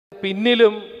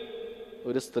പിന്നിലും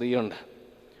ഒരു സ്ത്രീയുണ്ട്.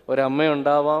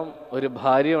 ഒരമ്മയുണ്ടാവാം, ഒരു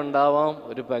ഭാര്യ ഉണ്ടാവാം,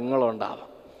 ഒരു പെങ്ങളുണ്ടാവാം.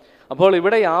 അപ്പോൾ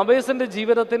ഇവിടെ യാബേസിന്റെ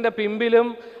ജീവിതത്തിന്റെ പിമ്പിലും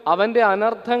അവന്റെ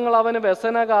അനർത്ഥങ്ങൾ അവന്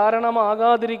വ്യസന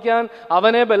കാരണമാകാതിരിക്കാൻ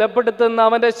അവനെ ബലപ്പെടുത്തുന്ന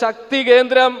അവന്റെ ശക്തി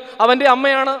കേന്ദ്രം അവന്റെ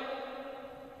അമ്മയാണ്.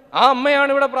 ആ അമ്മയാണ്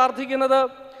ഇവിടെ പ്രാർത്ഥിക്കുന്നത്.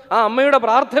 ആ അമ്മയുടെ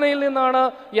പ്രാർത്ഥനയിൽ നിന്നാണ്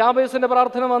യാബേസിന്റെ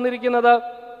പ്രാർത്ഥന വന്നിരിക്കുന്നത്.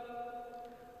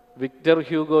 വിക്ടർ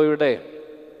ഹ്യൂഗോയുടെ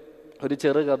ഒരു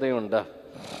ചെറുകഥയുണ്ട്.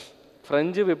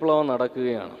 ഫ്രഞ്ച് വിപ്ലവം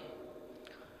നടക്കുകയാണ്.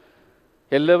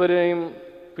 എല്ലാവരെയും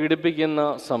പീഡിപ്പിക്കുന്ന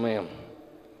സമയം.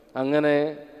 അങ്ങനെ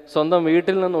സ്വന്തം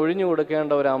വീട്ടിൽ നിന്ന് ഒഴിഞ്ഞു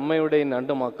കൊടുക്കേണ്ട ഒരു അമ്മയുടെയും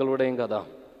 2 മക്കളുടെയും കഥ.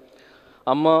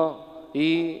 അമ്മ ഈ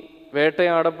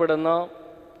വേട്ടയാടപ്പെടുന്ന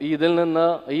ഇതിൽ നിന്ന്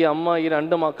ഈ അമ്മ ഈ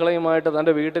 2 മക്കളെയുമായിട്ട്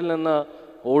തൻ്റെ വീട്ടിൽ നിന്ന്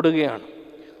ഓടുകയാണ്.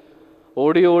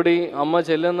 ഓടി ഓടി അമ്മ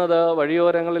ചെല്ലുന്നത്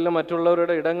വഴിയോരങ്ങളിലും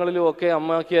മറ്റുള്ളവരുടെ ഇടങ്ങളിലും ഒക്കെ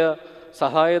അമ്മയ്ക്ക്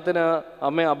സഹായത്തിന്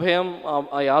അമ്മ അഭയം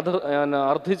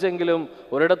അർത്ഥിച്ചെങ്കിലും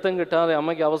ഒരിടത്തും കിട്ടാതെ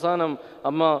അമ്മയ്ക്ക് അവസാനം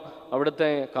അമ്മ അവിടുത്തെ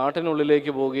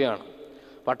കാട്ടിനുള്ളിലേക്ക് പോവുകയാണ്.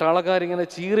 പട്ടാളക്കാരിങ്ങനെ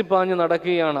ചീറിപ്പാഞ്ഞ്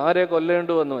നടക്കുകയാണ്, ആരെ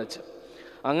കൊല്ലേണ്ടുവെന്ന് വെച്ച്.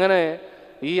 അങ്ങനെ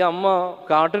ഈ അമ്മ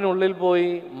കാട്ടിനുള്ളിൽ പോയി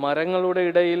മരങ്ങളുടെ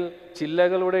ഇടയിൽ,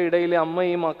 ചില്ലകളുടെ ഇടയിൽ അമ്മ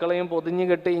ഈ മക്കളെയും പൊതിഞ്ഞു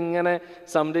കെട്ടി ഇങ്ങനെ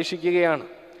സംരക്ഷിക്കുകയാണ്.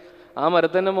 ആ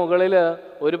മരത്തിൻ്റെ മുകളിൽ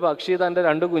ഒരു പക്ഷി തൻ്റെ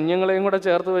 2 കുഞ്ഞുങ്ങളെയും കൂടെ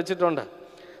ചേർത്ത് വെച്ചിട്ടുണ്ട്.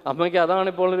 അമ്മയ്ക്ക്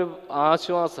അതാണിപ്പോൾ ഒരു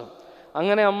ആശ്വാസം.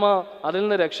 അങ്ങനെ അമ്മ അതിൽ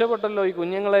നിന്ന് രക്ഷപ്പെട്ടല്ലോ, ഈ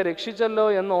കുഞ്ഞുങ്ങളെ രക്ഷിച്ചല്ലോ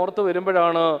എന്ന് ഓർത്ത്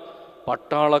വരുമ്പോഴാണ്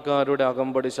പട്ടാളക്കാരുടെ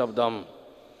അകമ്പടി ശബ്ദം.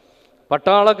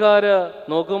 പട്ടാളക്കാര്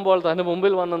നോക്കുമ്പോൾ തൻ്റെ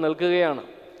മുമ്പിൽ വന്ന് നിൽക്കുകയാണ്.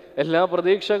 എല്ലാ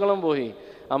പ്രതീക്ഷകളും പോയി.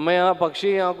 അമ്മ ആ പക്ഷി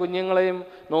ആ കുഞ്ഞുങ്ങളെയും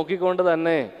നോക്കിക്കൊണ്ട്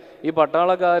തന്നെ ഈ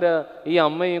പട്ടാളക്കാര് ഈ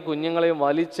അമ്മയും കുഞ്ഞുങ്ങളെയും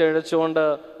വലിച്ചഴച്ചുകൊണ്ട്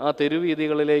ആ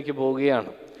തെരുവീതികളിലേക്ക്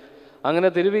പോവുകയാണ്. അങ്ങനെ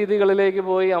തെരുവീതികളിലേക്ക്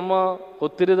പോയി അമ്മ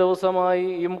ഒത്തിരി ദിവസമായി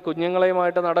ഈ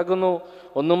കുഞ്ഞുങ്ങളെയുമായിട്ട് നടക്കുന്നു.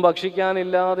 ഒന്നും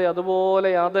ഭക്ഷിക്കാനില്ലാതെ അതുപോലെ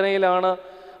യാതനയിലാണ്.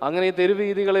 അങ്ങനെ ഈ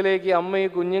തെരുവീതികളിലേക്ക് അമ്മ ഈ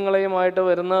കുഞ്ഞുങ്ങളെയുമായിട്ട്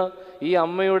വരുന്ന ഈ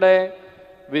അമ്മയുടെ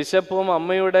വിശപ്പും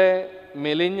അമ്മയുടെ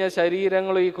മെലിഞ്ഞ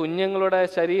ശരീരങ്ങളും ഈ കുഞ്ഞുങ്ങളുടെ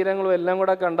ശരീരങ്ങളും എല്ലാം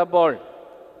കൂടെ കണ്ടപ്പോൾ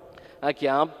ആ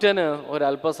ക്യാപ്റ്റന്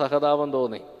ഒരല്പ സഹതാപം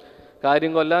തോന്നി.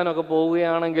 കാര്യം കൊല്ലാനൊക്കെ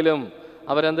പോവുകയാണെങ്കിലും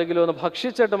അവരെന്തെങ്കിലും ഒന്ന്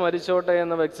ഭക്ഷിച്ചിട്ട് മരിച്ചോട്ടെ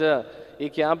എന്ന് വെച്ച് ഈ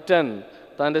ക്യാപ്റ്റൻ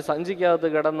തൻ്റെ സഞ്ചിക്കകത്ത്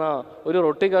കിടന്ന ഒരു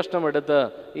റൊട്ടി കഷ്ണം എടുത്ത്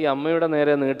ഈ അമ്മയുടെ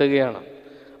നേരെ നീട്ടുകയാണ്.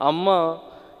 അമ്മ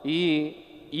ഈ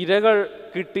ഇരകൾ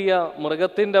കിട്ടിയ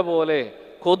മൃഗത്തിൻ്റെ പോലെ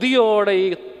കൊതിയോടെ ഈ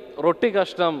റൊട്ടി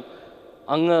കഷ്ണം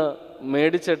അങ്ങ്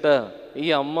മേടിച്ചിട്ട് ഈ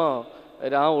അമ്മ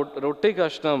ആ റൊട്ടി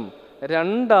കഷ്ണം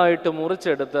 2ആയിട്ട്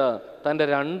മുറിച്ചെടുത്ത് തൻ്റെ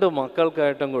 2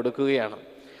 മക്കൾക്കായിട്ടും കൊടുക്കുകയാണ്.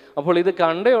 അപ്പോൾ ഇത്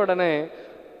കണ്ട ഉടനെ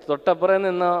തൊട്ടപ്പുറം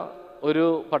നിന്ന ഒരു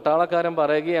പട്ടാളക്കാരൻ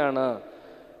പറയുകയാണ്,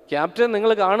 ക്യാപ്റ്റൻ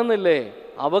നിങ്ങൾ കാണുന്നില്ലേ,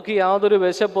 അവക്ക് യാതൊരു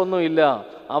വിശപ്പൊന്നുമില്ല,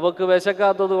 അവക്ക്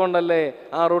വിശക്കാത്തത് കൊണ്ടല്ലേ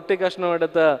ആ റൊട്ടി കഷ്ണം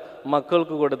എടുത്ത്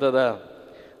മക്കൾക്ക് കൊടുത്തത്.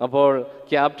 അപ്പോൾ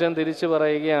ക്യാപ്റ്റൻ തിരിച്ചു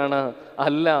പറയുകയാണ്,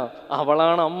 അല്ല,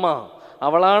 അവളാണ്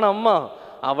അമ്മ,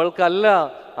 അവൾക്കല്ല,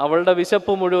 അവളുടെ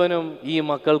വിശപ്പ് മുഴുവനും ഈ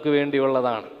മക്കൾക്ക്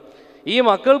വേണ്ടിയുള്ളതാണ്. ഈ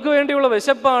മക്കൾക്ക് വേണ്ടിയുള്ള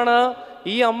വിശപ്പാണ്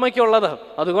ഈ അമ്മയ്ക്കുള്ളത്.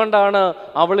 അതുകൊണ്ടാണ്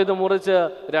അവളിത് മുറിച്ച്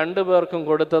 2 പേർക്കും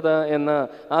കൊടുത്തത് എന്ന്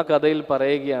ആ കഥയിൽ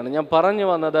പറയുകയാണ്. ഞാൻ പറഞ്ഞു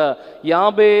വന്നത്,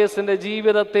 യാബേസിന്റെ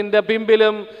ജീവിതത്തിന്റെ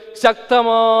പിമ്പിലും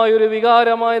ശക്തമായൊരു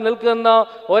വികാരമായി നിൽക്കുന്ന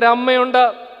ഒരമ്മയുണ്ട്.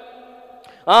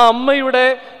 ആ അമ്മയുടെ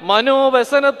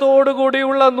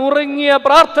മനോവ്യസനത്തോടുകൂടിയുള്ള നുറുങ്ങിയ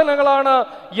പ്രാർത്ഥനകളാണ്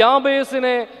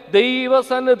യാബേസിനെ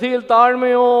ദൈവസന്നിധിയിൽ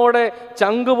താഴ്മയോടെ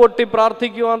ചങ്കുപൊട്ടി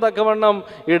പ്രാർത്ഥിക്കുവാൻ തക്കവണ്ണം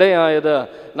ഇടയായത്.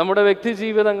 നമ്മുടെ വ്യക്തി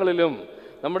ജീവിതങ്ങളിലും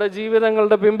നമ്മുടെ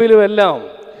ജീവിതങ്ങളുടെ പിമ്പിലുമെല്ലാം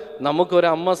നമുക്കൊരു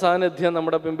അമ്മ സാന്നിധ്യം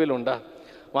നമ്മുടെ പിമ്പിലുണ്ട്.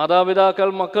 മാതാപിതാക്കൾ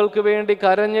മക്കൾക്ക് വേണ്ടി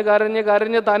കരഞ്ഞ്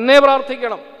തന്നെ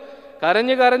പ്രാർത്ഥിക്കണം,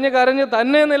 കരഞ്ഞ്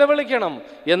തന്നെ നിലവിളിക്കണം.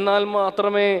 എന്നാൽ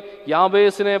മാത്രമേ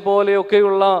യാബേസിനെ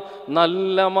പോലെയൊക്കെയുള്ള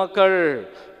നല്ല മക്കൾ,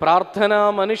 പ്രാർത്ഥനാ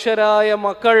മനുഷ്യരായ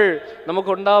മക്കൾ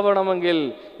നമുക്കുണ്ടാവണമെങ്കിൽ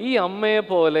ഈ അമ്മയെ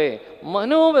പോലെ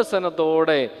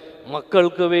മനോവ്യസനത്തോടെ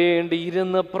മക്കൾക്ക് വേണ്ടി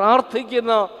ഇരുന്ന്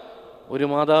പ്രാർത്ഥിക്കുന്ന ഒരു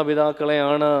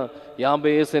മാതാപിതാക്കളെയാണ്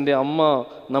യാബേസിൻ്റെ അമ്മ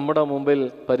നമ്മുടെ മുമ്പിൽ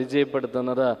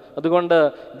പരിചയപ്പെടുത്തുന്നത്. അതുകൊണ്ട്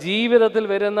ജീവിതത്തിൽ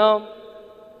വരുന്ന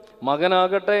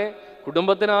മകനാകട്ടെ,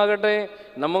 കുടുംബത്തിനാകട്ടെ,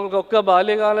 നമ്മൾക്കൊക്കെ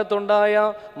ബാല്യകാലത്തുണ്ടായ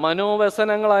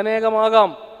മനോവ്യസനങ്ങൾ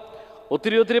അനേകമാകാം.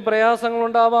 ഒത്തിരി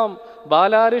പ്രയാസങ്ങളുണ്ടാവാം,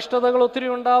 ബാലാരിഷ്ടതകൾ ഒത്തിരി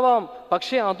ഉണ്ടാവാം.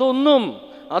 പക്ഷെ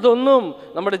അതൊന്നും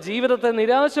നമ്മുടെ ജീവിതത്തെ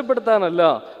നിരാശപ്പെടുത്താനല്ല,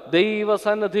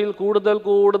 ദൈവസന്നിധിയിൽ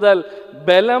കൂടുതൽ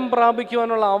ബലം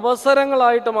പ്രാപിക്കുവാനുള്ള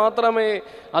അവസരങ്ങളായിട്ട് മാത്രമേ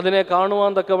അതിനെ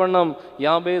കാണുവാൻ തക്കവണ്ണം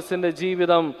യാബേസിൻ്റെ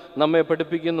ജീവിതം നമ്മെ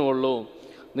പഠിപ്പിക്കുന്നുള്ളൂ.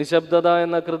 നിശബ്ദത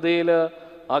എന്ന കൃതിയിൽ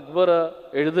അക്ബർ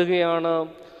എഴുതുകയാണ്,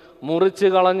 മുറിച്ചു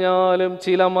കളഞ്ഞാലും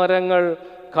ചില മരങ്ങൾ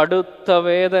കടുത്ത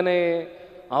വേദനയെ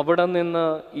അവിടെ നിന്ന്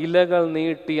ഇലകൾ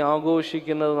നീട്ടി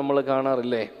ആഘോഷിക്കുന്നത് നമ്മൾ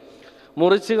കാണാറില്ലേ?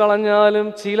 മുറിച്ചു കളഞ്ഞാലും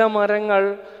ചില മരങ്ങൾ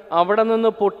അവിടെ നിന്ന്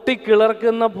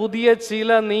പൊട്ടിക്കിളർക്കുന്ന പുതിയ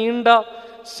ചില നീണ്ട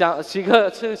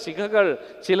ശിഖകൾ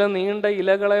ചില നീണ്ട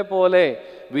ഇലകളെ പോലെ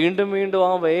വീണ്ടും വീണ്ടും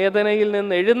ആ വേദനയിൽ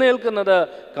നിന്ന് എഴുന്നേൽക്കുന്നത്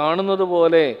കാണുന്നത്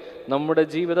പോലെ നമ്മുടെ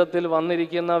ജീവിതത്തിൽ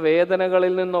വന്നിരിക്കുന്ന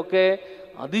വേദനകളിൽ നിന്നൊക്കെ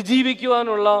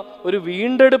അതിജീവിക്കുവാനുള്ള ഒരു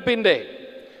വീണ്ടെടുപ്പിൻ്റെ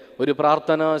ഒരു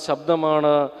പ്രാർത്ഥനാ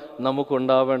ശബ്ദമാണ്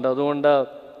നമുക്കുണ്ടാവേണ്ടത്. അതുകൊണ്ട്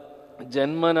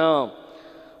ജന്മന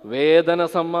വേദന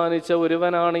സമ്മാനിച്ച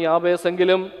ഒരുവനാണ്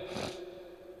യാബേസെങ്കിലും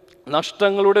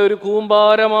നഷ്ടങ്ങളുടെ ഒരു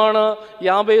കൂമ്പാരമാണ്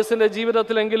യാബേസിന്റെ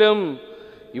ജീവിതത്തിലെങ്കിലും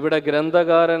ഇവിടെ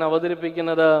ഗ്രന്ഥകാരൻ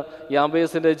അവതരിപ്പിക്കുന്നത്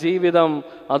യാബേസിന്റെ ജീവിതം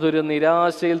അതൊരു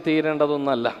നിരാശയിൽ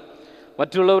തീരേണ്ടതൊന്നല്ല.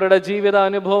 മറ്റുള്ളവരുടെ ജീവിത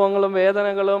അനുഭവങ്ങളും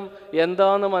വേദനകളും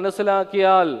എന്താന്ന്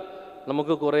മനസ്സിലാക്കിയാൽ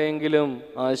നമുക്ക് കുറെയെങ്കിലും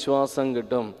ആശ്വാസം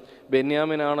കിട്ടും.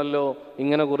 ബെന്യാമിനാണല്ലോ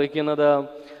ഇങ്ങനെ കുറിക്കുന്നത്,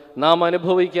 നാം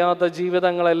അനുഭവിക്കാത്ത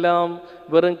ജീവിതങ്ങളെല്ലാം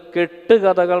വെറും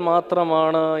കെട്ടുകഥകൾ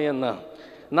മാത്രമാണ് എന്ന്.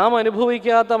 നാം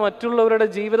അനുഭവിക്കാത്ത മറ്റുള്ളവരുടെ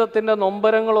ജീവിതത്തിൻ്റെ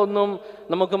നൊമ്പരങ്ങളൊന്നും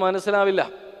നമുക്ക് മനസ്സിലാവില്ല.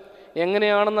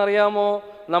 എങ്ങനെയാണെന്നറിയാമോ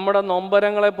നമ്മുടെ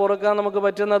നൊമ്പരങ്ങളെ പൊറുക്കാൻ നമുക്ക്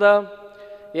പറ്റുന്നത്?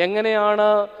 എങ്ങനെയാണ്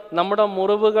നമ്മുടെ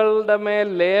മുറിവുകളുടെ മേൽ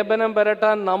ലേപനം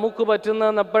പുരട്ടാൻ നമുക്ക്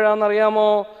പറ്റുന്നതെന്ന് എപ്പോഴാണെന്നറിയാമോ?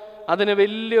 അതിന്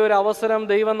വലിയൊരു അവസരം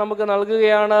ദൈവം നമുക്ക്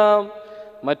നൽകുകയാണ്.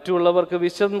 മറ്റുള്ളവർക്ക്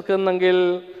വിശക്കുന്നെങ്കിൽ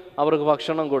അവർക്ക്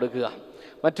ഭക്ഷണം കൊടുക്കുക,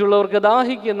 മറ്റുള്ളവർക്ക്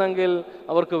ദാഹിക്കുന്നെങ്കിൽ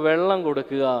അവർക്ക് വെള്ളം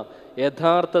കൊടുക്കുക.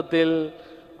 യഥാർത്ഥത്തിൽ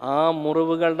ആ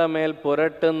മുറിവുകളുടെ മേൽ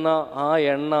പുരട്ടുന്ന ആ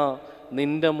എണ്ണ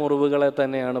നിന്റെ മുറിവുകളെ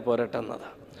തന്നെയാണ് പുരട്ടുന്നത്.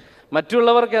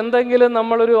 മറ്റുള്ളവർക്ക് എന്തെങ്കിലും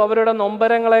അവരുടെ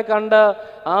നൊമ്പരങ്ങളെ കണ്ട്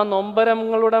ആ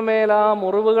നൊമ്പരങ്ങളുടെ മേൽ ആ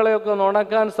മുറിവുകളെയൊക്കെ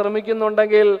നുണക്കാൻ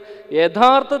ശ്രമിക്കുന്നുണ്ടെങ്കിൽ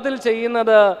യഥാർത്ഥത്തിൽ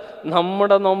ചെയ്യുന്നത്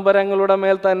നമ്മുടെ നൊമ്പരങ്ങളുടെ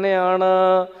മേൽ തന്നെയാണ്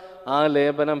ആ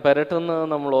ലേപനം പുരട്ടുന്നത്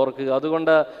നമ്മൾ ഓർക്കുക.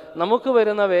 അതുകൊണ്ട് നമുക്ക്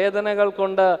വരുന്ന വേദനകൾ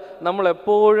കൊണ്ട് നമ്മൾ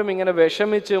എപ്പോഴും ഇങ്ങനെ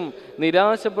വിഷമിച്ചും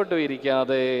നിരാശപ്പെട്ടും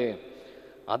ഇരിക്കാതെ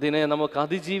അതിനെ നമുക്ക്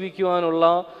അതിജീവിക്കുവാനുള്ള,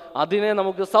 അതിനെ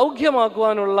നമുക്ക്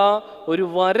സൗഖ്യമാക്കുവാനുള്ള ഒരു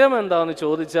വരം എന്താണെന്ന്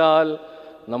ചോദിച്ചാൽ,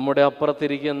 നമ്മുടെ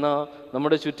അപ്പുറത്തിരിക്കുന്ന,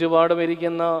 നമ്മുടെ ചുറ്റുപാടും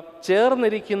ഇരിക്കുന്ന,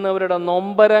 ചേർന്നിരിക്കുന്നവരുടെ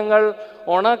നൊമ്പരങ്ങൾ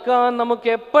ഉണക്കാൻ നമുക്ക്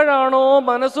എപ്പോഴാണോ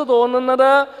മനസ്സ്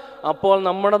തോന്നുന്നത് അപ്പോൾ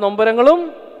നമ്മുടെ നൊമ്പരങ്ങളും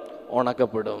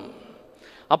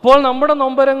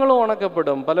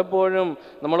ഉണക്കപ്പെടും. പലപ്പോഴും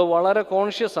നമ്മൾ വളരെ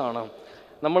കോൺഷ്യസ് ആണ്.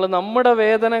 നമ്മൾ നമ്മുടെ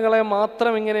വേദനകളെ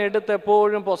മാത്രം ഇങ്ങനെ എടുത്ത്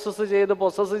എപ്പോഴും പൊസസ്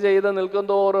ചെയ്ത് നിൽക്കും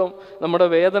തോറും നമ്മുടെ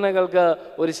വേദനകൾക്ക്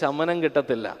ഒരു ശമനം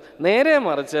കിട്ടത്തില്ല. നേരെ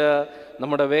മറിച്ച്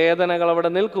നമ്മുടെ വേദനകൾ അവിടെ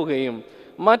നിൽക്കുകയും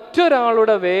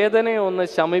മറ്റൊരാളുടെ വേദനയെ ഒന്ന്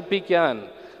ശമിപ്പിക്കാൻ,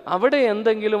 അവിടെ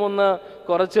എന്തെങ്കിലും ഒന്ന്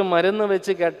കുറച്ച് മരുന്ന്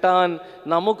വെച്ച് കെട്ടാൻ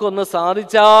നമുക്കൊന്ന്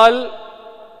സാധിച്ചാൽ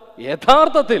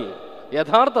യഥാർത്ഥത്തിൽ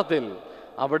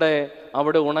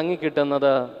അവിടെ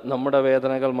ഉണങ്ങിക്കിട്ടുന്നത് നമ്മുടെ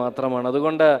വേദനകൾ മാത്രമാണ്.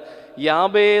 അതുകൊണ്ട്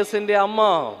യാബേസിന്റെ അമ്മ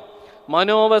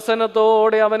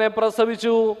മനോവസനത്തോടെ അവനെ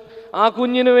പ്രസവിച്ചു. ആ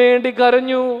കുഞ്ഞിനു വേണ്ടി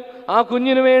കരഞ്ഞു, ആ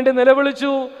കുഞ്ഞിനു വേണ്ടി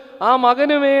നിലവിളിച്ചു, ആ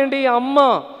മകനു വേണ്ടി അമ്മ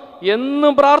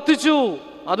എന്നും പ്രാർത്ഥിച്ചു.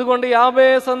 അതുകൊണ്ട്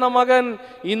യാബേസ് എന്ന മകൻ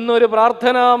ഇന്നൊരു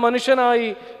പ്രാർത്ഥനാ മനുഷ്യനായി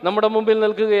നമ്മുടെ മുമ്പിൽ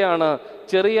നിൽക്കുകയാണ്.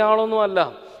 ചെറിയ ആളൊന്നുമല്ല,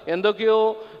 എന്തൊക്കെയോ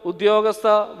ഉദ്യോഗസ്ഥ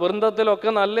വൃന്ദത്തിലൊക്കെ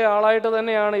നല്ല ആളായിട്ട്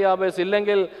തന്നെയാണ് യാബേസ്.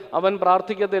 ഇല്ലെങ്കിൽ അവൻ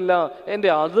പ്രാർത്ഥിക്കത്തില്ല, എൻ്റെ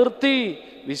അതിർത്തി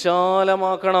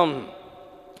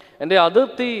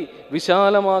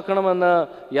വിശാലമാക്കണമെന്ന്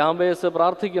യാബേസ്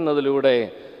പ്രാർത്ഥിക്കുന്നതിലൂടെ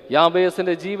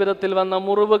യാബേസിന്റെ ജീവിതത്തിൽ വന്ന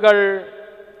മുറിവുകൾ,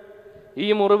 ഈ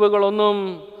മുറിവുകളൊന്നും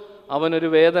അവനൊരു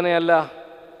വേദനയല്ല,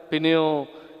 പിന്നെയോ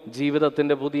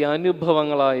ജീവിതത്തിൻ്റെ പുതിയ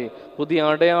അനുഭവങ്ങളായി, പുതിയ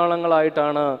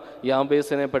അടയാളങ്ങളായിട്ടാണ്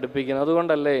യാബേസിനെ പഠിപ്പിക്കുന്നത്.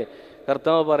 അതുകൊണ്ടല്ലേ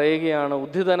കർത്താവ് പറയുകയാണ്,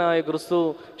 ഉദ്ധിതനായ ക്രിസ്തു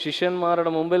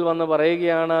ശിഷ്യന്മാരുടെ മുമ്പിൽ വന്ന്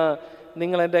പറയുകയാണ്,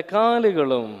 നിങ്ങൾ എൻ്റെ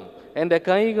കാലുകളും എൻ്റെ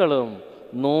കൈകളും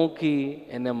നോക്കി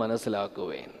എന്നെ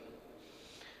മനസ്സിലാക്കുവേൻ.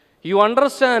 യു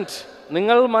അണ്ടർസ്റ്റാൻഡ്,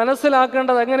 നിങ്ങൾ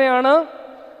മനസ്സിലാക്കേണ്ടത് എങ്ങനെയാണ്?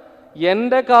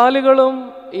 എൻ്റെ കാലുകളും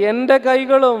എൻ്റെ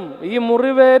കൈകളും, ഈ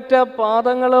മുറിവേറ്റ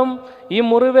പാദങ്ങളും ഈ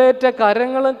മുറിവേറ്റ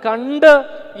കരങ്ങളും കണ്ട്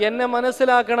എന്നെ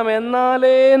മനസ്സിലാക്കണം.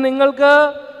 എന്നാലേ നിങ്ങൾക്ക്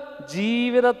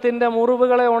ജീവിതത്തിൻ്റെ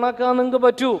മുറിവുകളെ ഉണക്കാൻ നിങ്ങൾക്ക്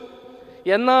പറ്റൂ.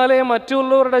 എന്നാലേ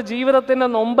മറ്റുള്ളവരുടെ ജീവിതത്തിൻ്റെ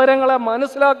നൊമ്പരങ്ങളെ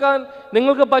മനസ്സിലാക്കാൻ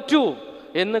നിങ്ങൾക്ക് പറ്റൂ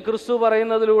എന്ന് ക്രിസ്തു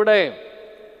പറയുന്നതിലൂടെ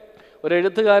ഒരു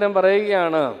എഴുത്തുകാരൻ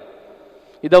പറയുകയാണ്,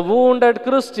 The wounded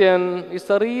Christian is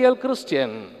the real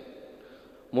Christian.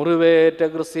 മുറിവേറ്റ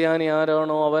ക്രിസ്ത്യാനി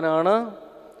ആരാണോ അവനാണ്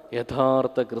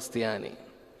യഥാർത്ഥ ക്രിസ്ത്യാനി.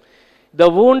 The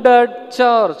wounded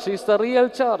church is the real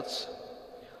church.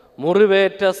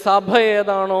 മുറിവേറ്റ സഭ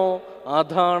ഏതാണോ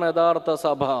അതാണ് യഥാർത്ഥ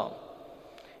സഭ.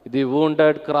 The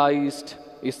wounded Christ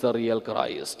is the real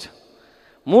Christ.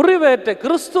 മുറിവേറ്റ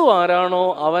ക്രിസ്തു ആരാണോ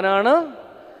അവനാണ്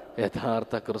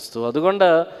യഥാർത്ഥ ക്രിസ്തു. അതുകൊണ്ട്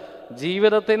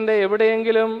ജീവിതത്തിൻ്റെ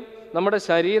എവിടെയെങ്കിലും, നമ്മുടെ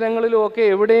ശരീരങ്ങളിലുമൊക്കെ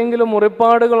എവിടെയെങ്കിലും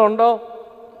മുറിപ്പാടുകളുണ്ടോ?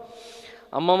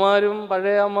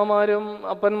 പഴയ അമ്മമാരും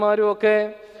അപ്പന്മാരും ഒക്കെ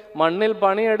മണ്ണിൽ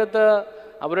പണിയെടുത്ത്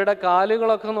അവരുടെ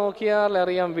കാലുകളൊക്കെ നോക്കിയാൽ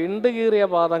അറിയാം വിണ്ടുകീറിയ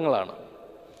പാദങ്ങളാണ്.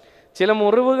 ചില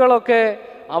മുറിവുകളൊക്കെ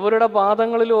അവരുടെ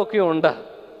പാദങ്ങളിലുമൊക്കെ ഉണ്ട്.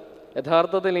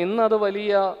 യഥാർത്ഥത്തിൽ ഇന്നത്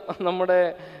വലിയ നമ്മുടെ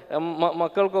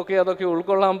മക്കൾക്കൊക്കെ അതൊക്കെ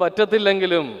ഉൾക്കൊള്ളാൻ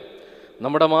പറ്റത്തില്ലെങ്കിലും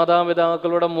നമ്മുടെ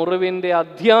മാതാപിതാക്കളുടെ മുറിവിൻ്റെ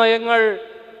അധ്യായങ്ങൾ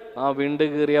ആ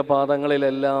വിണ്ടുകീറിയ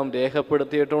പാദങ്ങളിലെല്ലാം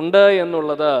രേഖപ്പെടുത്തിയിട്ടുണ്ട്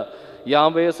എന്നുള്ളത്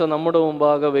യാബേസ് നമ്മുടെ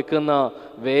മുമ്പാകെ വെക്കുന്ന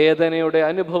വേദനയുടെ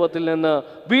അനുഭവത്തിൽ നിന്ന്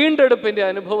വീണ്ടെടുപ്പിൻ്റെ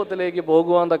അനുഭവത്തിലേക്ക്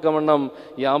പോകുവാൻ തക്കവണ്ണം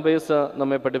യാബേസ്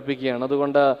നമ്മെ പഠിപ്പിക്കുകയാണ്.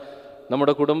 അതുകൊണ്ട്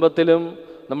നമ്മുടെ കുടുംബത്തിലും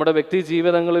നമ്മുടെ വ്യക്തി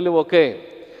ജീവിതങ്ങളിലുമൊക്കെ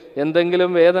എന്തെങ്കിലും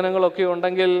വേദനകളൊക്കെ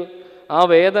ഉണ്ടെങ്കിൽ ആ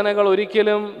വേദനകൾ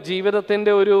ഒരിക്കലും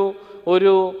ജീവിതത്തിൻ്റെ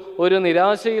ഒരു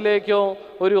നിരാശയിലേക്കോ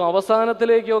ഒരു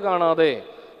അവസാനത്തിലേക്കോ കാണാതെ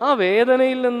ആ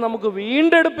വേദനയിൽ നിന്ന് നമുക്ക്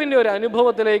വീണ്ടെടുപ്പിൻ്റെ ഒരു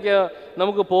അനുഭവത്തിലേക്ക്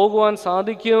നമുക്ക് പോകുവാൻ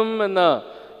സാധിക്കും എന്ന്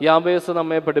യാബേസ്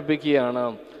നമ്മെ പഠിപ്പിക്കുകയാണ്.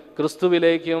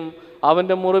 ക്രിസ്തുവിലേക്കും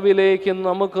അവൻ്റെ മുറിവിലേക്കും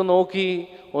നമുക്ക് നോക്കി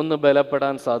ഒന്ന്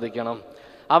ബലപ്പെടാൻ സാധിക്കണം.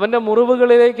 അവൻ്റെ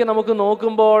മുറിവുകളിലേക്ക് നമുക്ക്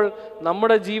നോക്കുമ്പോൾ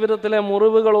നമ്മുടെ ജീവിതത്തിലെ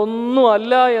മുറിവുകൾ ഒന്നും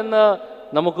അല്ല എന്ന്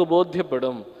നമുക്ക്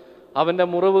ബോധ്യപ്പെടും. അവൻ്റെ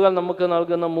മുറിവുകൾ നമുക്ക്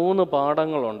നൽകുന്ന 3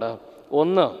 പാഠങ്ങളുണ്ട്.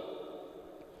 ഒന്ന്,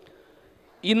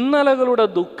 ഇന്നലകളുടെ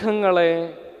ദുഃഖങ്ങളെ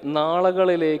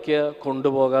നാളുകളിലേക്ക്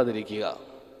കൊണ്ടുപോകാതിരിക്കുക.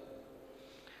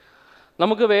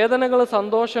 നമുക്ക് വേദനകളും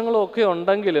സന്തോഷങ്ങളും ഒക്കെ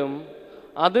ഉണ്ടെങ്കിലും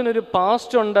അതിനൊരു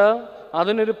പാസ്റ്റ് ഉണ്ട്,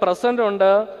 അതിനൊരു പ്രസൻ്റ്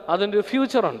ഉണ്ട്, അതിനൊരു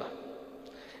ഫ്യൂച്ചറുണ്ട്.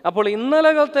 അപ്പോൾ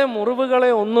ഇന്നലകളത്തെ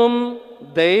മുറിവുകളെ ഒന്നും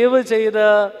ദയവ് ചെയ്ത്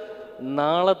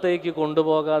നാളത്തേക്ക്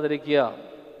കൊണ്ടുപോകാതിരിക്കുക.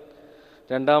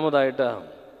 രണ്ടാമതായിട്ട്,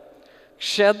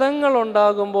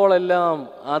 ക്ഷതങ്ങളുണ്ടാകുമ്പോഴെല്ലാം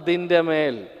അതിൻ്റെ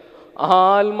മേൽ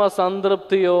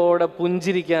ആത്മസംതൃപ്തിയോടെ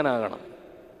പുഞ്ചിരിക്കാനാകണം.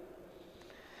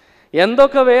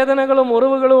 എന്തൊക്കെ വേദനകളും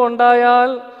മുറിവുകളും ഉണ്ടായാൽ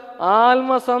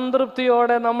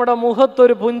ആത്മസംതൃപ്തിയോടെ നമ്മുടെ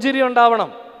മുഖത്തൊരു പുഞ്ചിരി ഉണ്ടാവണം.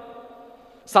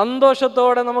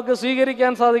 സന്തോഷത്തോടെ നമുക്ക്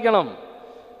സ്വീകരിക്കാൻ സാധിക്കണം.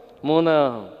 3,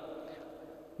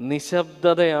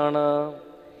 നിശബ്ദതയാണ്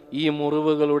ഈ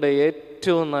മുറിവുകളുടെ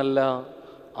ഏറ്റവും നല്ല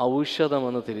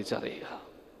ഔഷധമെന്ന് തിരിച്ചറിയുക.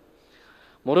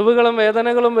 മുറിവുകളും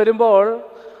വേദനകളും വരുമ്പോൾ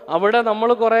അവിടെ നമ്മൾ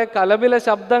കുറേ കലപില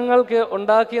ശബ്ദങ്ങൾ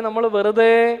ഉണ്ടാക്കി നമ്മൾ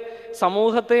വെറുതെ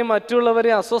സമൂഹത്തെയും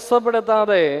മറ്റുള്ളവരെയും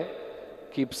അസ്വസ്ഥപ്പെടുത്താതെ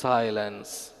കീപ്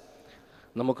സൈലൻസ്.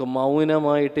 നമുക്ക്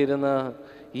മൗനമായിട്ടിരുന്ന്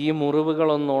ഈ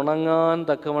മുറിവുകളൊന്ന് ഉണങ്ങാൻ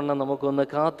തക്കവണ്ണം നമുക്കൊന്ന്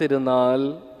കാത്തിരുന്നാൽ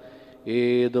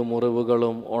ഏത്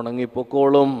മുറിവുകളും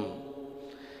ഉണങ്ങിപ്പൊക്കോളും,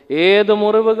 ഏത്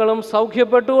മുറിവുകളും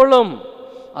സൗഖ്യപ്പെട്ടുകൊള്ളും.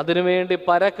 അതിനുവേണ്ടി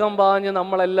പരക്കം പാഞ്ഞ്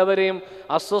നമ്മളെല്ലാവരെയും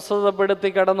അസ്വസ്ഥതപ്പെടുത്തി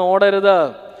കിടന്നോടരുത്.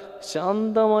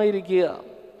 ശാന്തമായിരിക്കുക,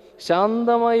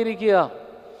 ശാന്തമായിരിക്കുക.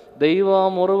 ദൈവ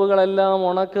മുറിവുകളെല്ലാം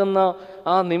ഉണക്കുന്ന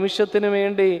ആ നിമിഷത്തിന്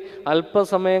വേണ്ടി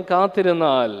അല്പസമയം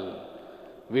കാത്തിരുന്നാൽ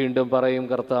വീണ്ടും പറയും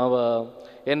കർത്താവ്,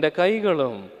 എൻ്റെ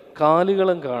കൈകളും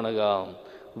കാലുകളും കാണുക,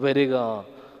 വരിക.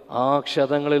 ആ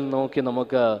ക്ഷതങ്ങളിൽ നോക്കി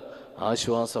നമുക്ക്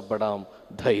ആശ്വാസപ്പെടാം,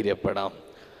 ധൈര്യപ്പെടാം.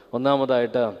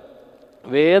 ഒന്നാമതായിട്ട്,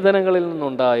 വേദനകളിൽ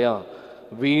നിന്നുണ്ടായ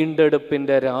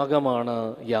വീണ്ടെടുപ്പിൻ്റെ രാഗമാണ്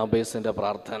യാബേസിൻ്റെ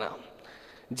പ്രാർത്ഥന.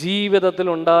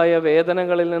 ജീവിതത്തിലുണ്ടായ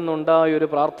വേദനകളിൽ നിന്നുണ്ടായ ഒരു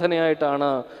പ്രാർത്ഥനയായിട്ടാണ്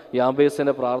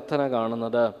യാബേസിൻ്റെ പ്രാർത്ഥന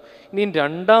കാണുന്നത്. ഇനി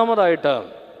രണ്ടാമതായിട്ട്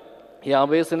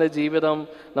യാബേസിൻ്റെ ജീവിതം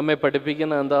നമ്മെ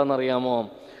പഠിപ്പിക്കുന്നത് എന്താണെന്നറിയാമോ?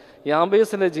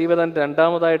 യാബേസിൻ്റെ ജീവിതം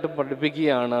രണ്ടാമതായിട്ട്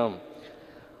പഠിപ്പിക്കുകയാണ്,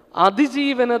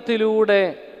 അതിജീവനത്തിലൂടെ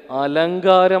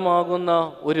അലങ്കാരമാകുന്ന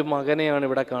ഒരു മകനെയാണ്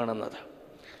ഇവിടെ കാണുന്നത്.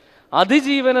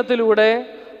 അതിജീവനത്തിലൂടെ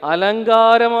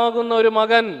അലങ്കാരമാകുന്ന ഒരു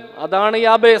മകൻ, അതാണ്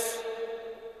യാബേസ്.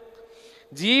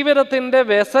 ജീവിതത്തിൻ്റെ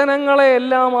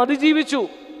വ്യസനങ്ങളെയെല്ലാം അതിജീവിച്ചു.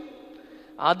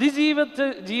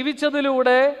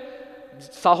 ജീവിച്ചതിലൂടെ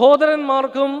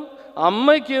സഹോദരന്മാർക്കും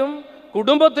അമ്മയ്ക്കും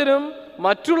കുടുംബത്തിനും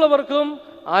മറ്റുള്ളവർക്കും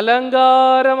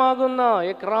അലങ്കാരമാകുന്ന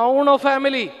എ ക്രൗൺ ഓഫ്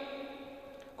ഫാമിലി,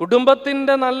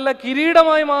 കുടുംബത്തിൻ്റെ നല്ല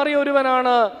കിരീടമായി മാറിയ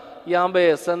ഒരുവനാണ്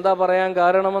യാബേസ്. എന്താ പറയാൻ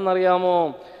കാരണമെന്നറിയാമോ?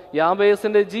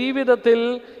 യാബേസിൻ്റെ ജീവിതത്തിൽ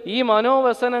ഈ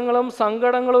മനോവ്യസനങ്ങളും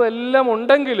സങ്കടങ്ങളും എല്ലാം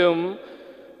ഉണ്ടെങ്കിലും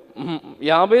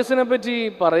യാബേസിനെ പറ്റി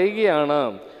പറയുകയാണ്.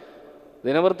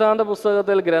 ദിനവൃത്താന്ത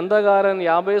പുസ്തകത്തിൽ ഗ്രന്ഥകാരൻ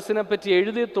യാബേസിനെ പറ്റി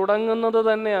എഴുതി തുടങ്ങുന്നത്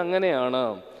തന്നെ അങ്ങനെയാണ്.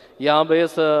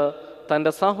 യാബേസ്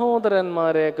തൻ്റെ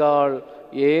സഹോദരന്മാരെക്കാൾ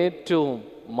ഏറ്റവും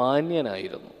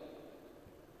മാന്യനായിരുന്നു.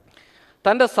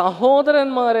 തൻ്റെ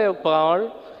സഹോദരന്മാരെക്കാൾ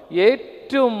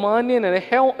ഏറ്റവും മാന്യനാണ്,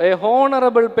 എ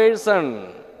ഹോണറബിൾ പേഴ്സൺ.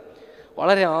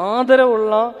 വളരെ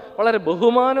ആദരവുള്ള, വളരെ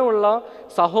ബഹുമാനമുള്ള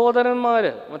സഹോദരന്മാർ.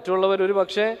 മറ്റുള്ളവർ ഒരു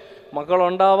പക്ഷേ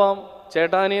മക്കളുണ്ടാവാം,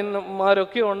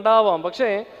 ചേട്ടാനിയന്മാരൊക്കെ ഉണ്ടാവാം. പക്ഷേ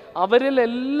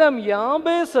അവരിലെല്ലാം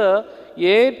യാബേസ്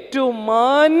ഏറ്റവും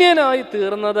മാന്യനായി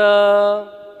തീർന്നത്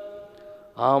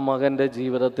ആ മകൻ്റെ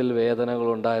ജീവിതത്തിൽ വേദനകൾ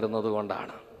ഉണ്ടായിരുന്നത്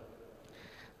കൊണ്ടാണ്.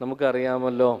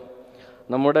 നമുക്കറിയാമല്ലോ,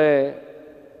 നമ്മുടെ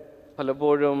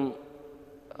പലപ്പോഴും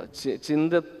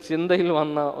ചിന്തയിൽ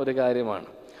വന്ന ഒരു കാര്യമാണ്.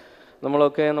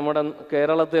 നമ്മളൊക്കെ നമ്മുടെ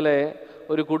കേരളത്തിലെ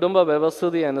ഒരു കുടുംബ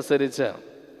വ്യവസ്ഥിതി അനുസരിച്ച്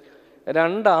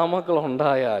 2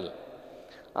 ആമക്കളുണ്ടായാൽ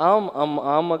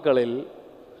ആ മക്കളിൽ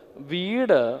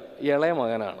വീട് ഇളയ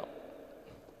മകനാണ്.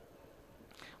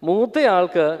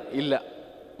 മൂത്തയാൾക്ക് ഇല്ല.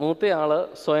 മൂത്തയാൾ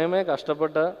സ്വയമേ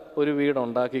കഷ്ടപ്പെട്ട് ഒരു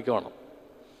വീടുണ്ടാക്കിക്കോണം.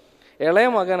 ഇളയ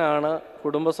മകനാണ്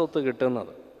കുടുംബസ്വത്ത്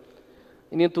കിട്ടുന്നത്.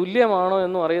 ഇനി തുല്യമാണോ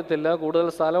എന്നും അറിയത്തില്ല. കൂടുതൽ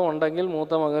സ്ഥലം ഉണ്ടെങ്കിൽ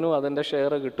മൂത്ത മകനും അതിൻ്റെ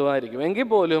ഷെയർ കിട്ടുമായിരിക്കും. എങ്കിൽ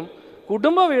പോലും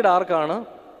കുടുംബ വീട് ആർക്കാണ്?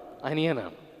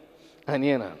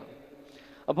 അനിയനാണ്.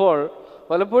 അപ്പോൾ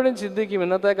പലപ്പോഴും ചിന്തിക്കും,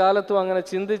 ഇന്നത്തെ കാലത്തും അങ്ങനെ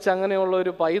ചിന്തിച്ച് അങ്ങനെയുള്ള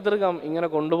ഒരു പൈതൃകം ഇങ്ങനെ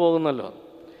കൊണ്ടുപോകുന്നല്ലോ.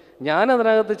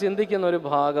 ഞാനതിനകത്ത് ചിന്തിക്കുന്ന ഒരു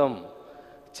ഭാഗം,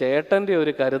 ചേട്ടൻ്റെ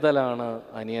ഒരു കരുതലാണ്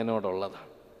അനിയനോടുള്ളത്.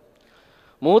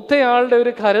 മൂത്തയാളുടെ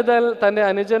ഒരു കരുതൽ തൻ്റെ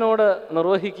അനുജനോട്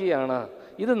നിർവഹിക്കുകയാണ്.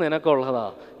 ഇത് നിനക്കുള്ളതാ,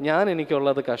 ഞാൻ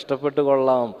എനിക്കുള്ളത് കഷ്ടപ്പെട്ട്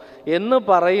കൊള്ളാം എന്ന്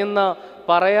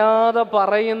പറയാതെ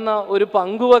പറയുന്ന ഒരു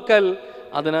പങ്കുവെക്കൽ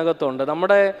അതിനകത്തുണ്ട്.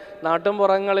 നമ്മുടെ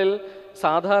നാട്ടിൻപുറങ്ങളിൽ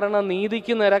സാധാരണ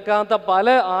നീതിക്ക് നിരക്കാത്ത പല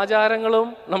ആചാരങ്ങളും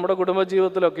നമ്മുടെ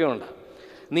കുടുംബജീവിതത്തിലൊക്കെ ഉണ്ട്.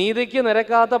 നീതിക്ക്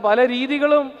നിരക്കാത്ത പല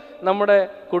രീതികളും നമ്മുടെ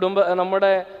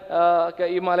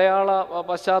ഈ മലയാള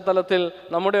പശ്ചാത്തലത്തിൽ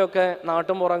നമ്മുടെയൊക്കെ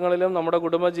നാട്ടിൻപുറങ്ങളിലും നമ്മുടെ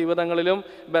കുടുംബജീവിതങ്ങളിലും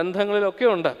ബന്ധങ്ങളിലൊക്കെ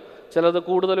ഉണ്ട്. ചിലത്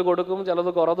കൂടുതൽ കൊടുക്കും, ചിലത്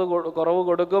കുറവ്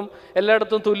കൊടുക്കും.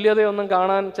 എല്ലായിടത്തും തുല്യതയൊന്നും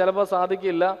കാണാൻ ചിലപ്പോൾ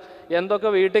സാധിക്കില്ല. എന്തൊക്കെ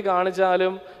വീട്ടിൽ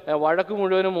കാണിച്ചാലും വഴക്ക്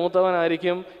മുഴുവനും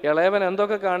മൂത്തവനായിരിക്കും. ഇളയവൻ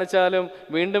എന്തൊക്കെ കാണിച്ചാലും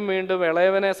വീണ്ടും വീണ്ടും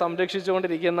ഇളയവനെ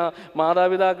സംരക്ഷിച്ചുകൊണ്ടിരിക്കുന്ന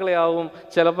മാതാപിതാക്കളെ ആവും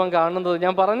ചിലപ്പം കാണുന്നത്.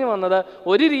 ഞാൻ പറഞ്ഞു വന്നത്,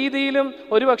 ഒരു രീതിയിലും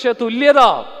ഒരുപക്ഷെ തുല്യത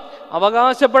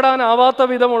അവകാശപ്പെടാനാവാത്ത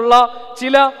വിധമുള്ള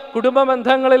ചില കുടുംബ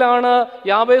ബന്ധങ്ങളിലാണ്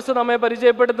യാബേസ് നമ്മെ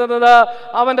പരിചയപ്പെടുത്തുന്നത്.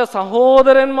 അവൻ്റെ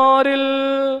സഹോദരന്മാരിൽ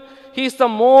He's the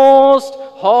most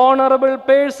honorable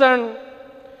person.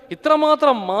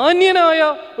 ഇത്രമാത്രം മാന്യനായ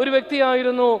ഒരു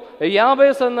വ്യക്തിയായിരുന്നു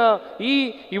യാബേസ് എന്ന്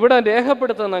ഇവിടെ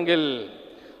രേഖപ്പെടുത്തുന്നെങ്കിൽ,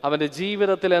 അവൻ്റെ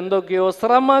ജീവിതത്തിൽ എന്തൊക്കെയോ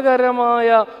ശ്രമകരമായ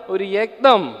ഒരു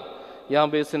യജ്ഞം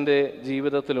യാബേസിൻ്റെ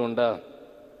ജീവിതത്തിലുണ്ട്.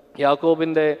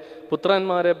 യാക്കോബിൻ്റെ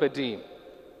പുത്രന്മാരെ പറ്റി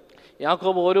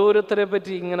യാക്കോബ് ഓരോരുത്തരെ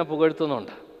പറ്റി ഇങ്ങനെ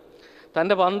പുകഴ്ത്തുന്നുണ്ട്.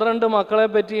 തൻ്റെ 12 മക്കളെ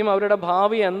പറ്റിയും അവരുടെ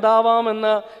ഭാവി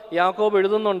എന്താവാമെന്ന് യാക്കോബ്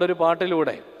എഴുതുന്നുണ്ട് ഒരു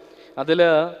പാട്ടിലൂടെ.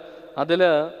 അതിൽ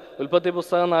ഉൽപ്പത്തി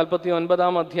പുസ്തകം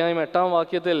 49-ാം അധ്യായം 8-ാം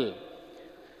വാക്യത്തിൽ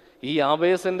ഈ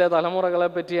യാബേസിൻ്റെ തലമുറകളെ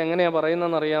പറ്റി എങ്ങനെയാണ്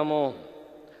പറയുന്നതെന്നറിയാമോ?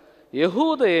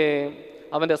 യഹൂദയെ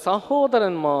അവൻ്റെ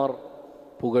സഹോദരന്മാർ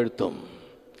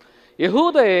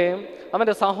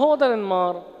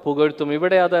പുകഴ്ത്തും.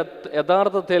 ഇവിടെ അത്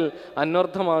യഥാർത്ഥത്തിൽ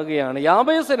അന്വർത്ഥമാകുകയാണ്.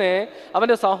 യാബേസിനെ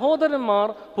അവൻ്റെ സഹോദരന്മാർ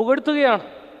പുകഴ്ത്തുകയാണ്.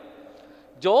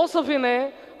 ജോസഫിനെ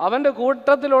അവൻ്റെ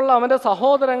കൂട്ടത്തിലുള്ള അവൻ്റെ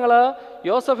സഹോദരങ്ങൾ,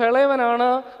 യോസഫ് ഇളയവനാണ്,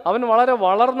 അവൻ വളരെ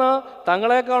വളർന്ന്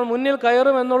തങ്ങളെക്കാൾ മുന്നിൽ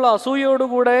കയറുമെന്നുള്ള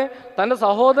അസൂയയോടുകൂടെ തൻ്റെ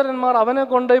സഹോദരന്മാർ അവനെ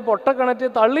കൊണ്ട് പൊട്ടക്കിണറ്റി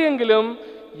തള്ളിയെങ്കിലും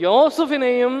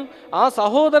യോസഫിനെയും ആ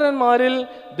സഹോദരന്മാരിൽ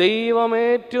ദൈവം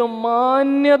ഏറ്റവും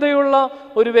മാന്യതയുള്ള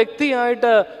ഒരു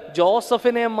വ്യക്തിയായിട്ട്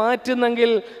ജോസഫിനെ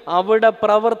മാറ്റുന്നെങ്കിൽ അവിടെ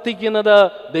പ്രവർത്തിക്കുന്നത്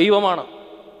ദൈവമാണ്.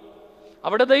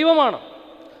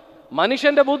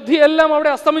 മനുഷ്യന്റെ ബുദ്ധിയെല്ലാം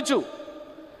അവിടെ അസ്തമിച്ചു.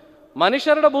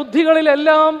 മനുഷ്യരുടെ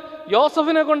ബുദ്ധികളിലെല്ലാം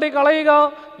യോസഫിനെ കൊണ്ട് കളയുക,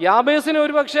 യാബേസിനെ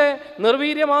ഒരുപക്ഷെ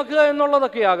നിർവീര്യമാക്കുക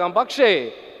എന്നുള്ളതൊക്കെയാകാം. പക്ഷേ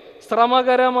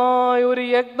ശ്രമകരമായ ഒരു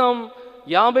യജ്ഞം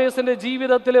യാബേസിന്റെ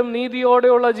ജീവിതത്തിലും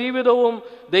നീതിയോടെയുള്ള ജീവിതവും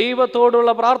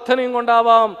ദൈവത്തോടുള്ള പ്രാർത്ഥനയും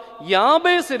കൊണ്ടാവാം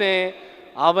യാബേസിനെ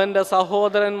അവൻ്റെ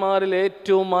സഹോദരന്മാരിൽ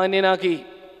ഏറ്റവും മാന്യനാക്കി.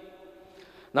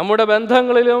 നമ്മുടെ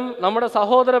ബന്ധങ്ങളിലും നമ്മുടെ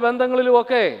സഹോദര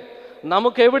ബന്ധങ്ങളിലുമൊക്കെ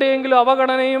നമുക്ക് എവിടെയെങ്കിലും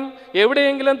അവഗണനയും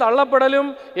എവിടെയെങ്കിലും തള്ളപ്പെടലും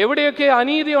എവിടെയൊക്കെ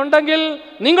അനീതി ഉണ്ടെങ്കിൽ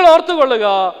നിങ്ങൾ ഓർത്തുകൊള്ളുക,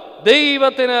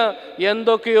 ദൈവത്തിന്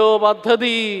എന്തൊക്കെയോ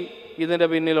പദ്ധതി ഇതിൻ്റെ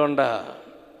പിന്നിലുണ്ട്.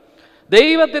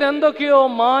 ദൈവത്തിന് എന്തൊക്കെയോ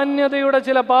മാന്യതയുടെ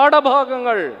ചില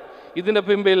പാഠഭാഗങ്ങൾ ഇതിൻ്റെ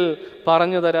പിമ്പിൽ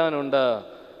പറഞ്ഞു തരാനുണ്ട്.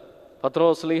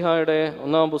 പത്രോസ് ശ്ലീഹായുടെ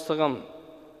 1-ാം പുസ്തകം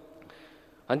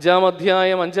 5-ാം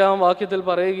അധ്യായം 5-ാം വാക്യത്തിൽ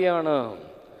പറയുകയാണ്,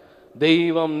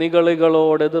 ദൈവം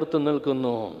നിഗളികളോട് എതിർത്ത്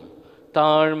നിൽക്കുന്നു,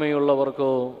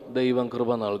 താഴ്മയുള്ളവർക്കോ ദൈവം കൃപ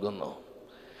നൽകുന്നു.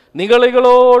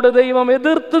 നിഗളികളോട് ദൈവം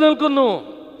എതിർത്ത് നിൽക്കുന്നു,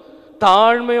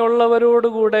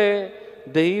 താഴ്മയുള്ളവരോടുകൂടെ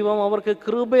ദൈവം അവർക്ക്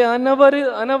കൃപ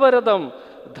അനവരതം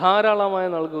ധാരാളമായി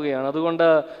നൽകുകയാണ്. അതുകൊണ്ട്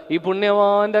ഈ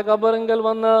പുണ്യവാന്റെ കബറിങ്കൽ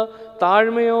വന്ന്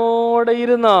താഴ്മയോടെ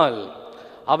ഇരുന്നാൽ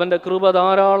അവൻ്റെ കൃപ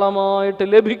ധാരാളമായിട്ട്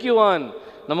ലഭിക്കുവാൻ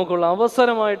നമുക്കുള്ള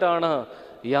അവസരമായിട്ടാണ്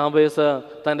യാബേസ്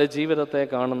തൻ്റെ ജീവിതത്തെ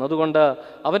കാണുന്നത്. അതുകൊണ്ട്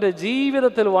അവൻ്റെ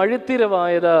ജീവിതത്തിൽ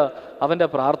വഴിത്തിരിവായത് അവൻ്റെ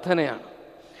പ്രാർത്ഥനയാണ്,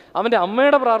 അവൻ്റെ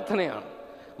അമ്മയുടെ പ്രാർത്ഥനയാണ്.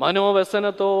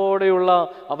 മനോവ്യസനത്തോടെയുള്ള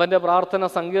അവൻ്റെ പ്രാർത്ഥന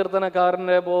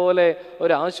സങ്കീർത്തനക്കാരനെ പോലെ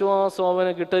ഒരു ആശ്വാസം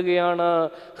അവന് കിട്ടുകയാണ്.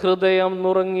 ഹൃദയം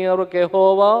നുറുങ്ങിയവർക്ക്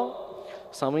യഹോവ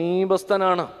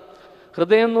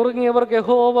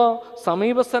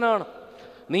സമീപസ്ഥനാണ്.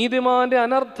 നീതിമാന്റെ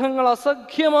അനർത്ഥങ്ങൾ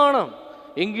അസഖ്യമാണ്,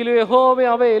 എങ്കിലും യഹോവ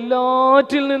അവ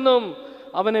എല്ലാറ്റിൽ നിന്നും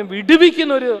അവനെ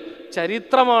വിടുവിക്കുന്നൊരു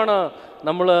ചരിത്രമാണ്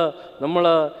നമ്മൾ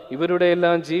ഇവരുടെ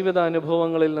എല്ലാം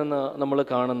ജീവിതാനുഭവങ്ങളിൽ നിന്ന് നമ്മൾ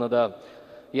കാണുന്നത്.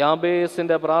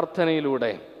 യാബേസിൻ്റെ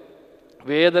പ്രാർത്ഥനയിലൂടെ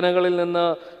വേദനകളിൽ നിന്ന്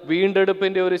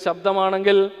വീണ്ടെടുപ്പിൻ്റെ ഒരു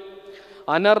ശബ്ദമാണെങ്കിൽ,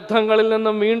 അനർത്ഥങ്ങളിൽ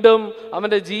നിന്നും വീണ്ടും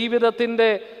അവൻ്റെ ജീവിതത്തിൻ്റെ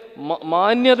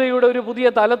മാന്യതയുടെ ഒരു പുതിയ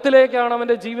തലത്തിലേക്കാണ്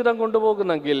അവൻ്റെ ജീവിതം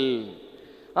കൊണ്ടുപോകുന്നെങ്കിൽ,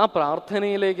 ആ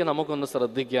പ്രാർത്ഥനയിലേക്ക് നമുക്കൊന്ന്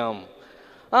ശ്രദ്ധിക്കാം.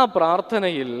 ആ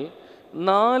പ്രാർത്ഥനയിൽ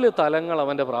 4 തലങ്ങൾ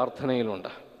അവൻ്റെ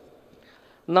പ്രാർത്ഥനയിലുണ്ട്.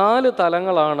 4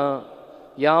 തലങ്ങളാണ്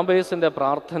യാബേസിൻ്റെ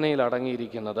പ്രാർത്ഥനയിൽ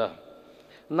അടങ്ങിയിരിക്കുന്നത്.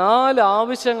 4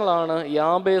 ആവശ്യങ്ങളാണ്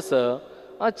യാബേസ്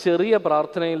ആ ചെറിയ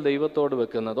പ്രാർത്ഥനയിൽ ദൈവത്തോട്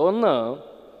വെക്കുന്നത്. ഒന്ന്,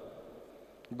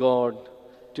 ഗോഡ്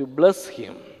ടു ബ്ലെസ്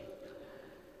ഹിം.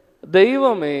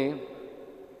 ദൈവമേ,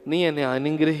 നീ എന്നെ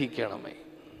അനുഗ്രഹിക്കണമേ.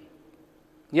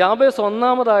 യാബേസ്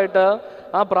ഒന്നാമതായിട്ട്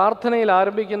ആ പ്രാർത്ഥനയിൽ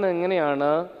ആരംഭിക്കുന്നത്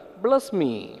എങ്ങനെയാണ്? ബ്ലസ്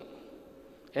മീ,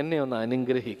 എന്നെ ഒന്ന്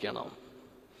അനുഗ്രഹിക്കണം.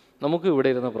 നമുക്ക് ഇവിടെ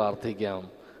ഇരുന്ന് പ്രാർത്ഥിക്കാം,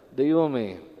 ദൈവമേ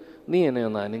നീ എന്നെ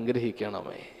ഒന്ന്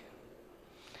അനുഗ്രഹിക്കണമേ.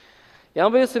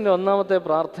 യാബേസിൻ്റെ ഒന്നാമത്തെ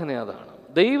പ്രാർത്ഥന അതാണ്.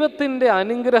 ദൈവത്തിൻ്റെ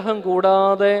അനുഗ്രഹം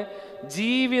കൂടാതെ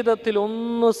ജീവിതത്തിൽ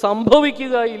ഒന്നും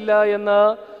സംഭവിക്കുകയില്ല എന്ന്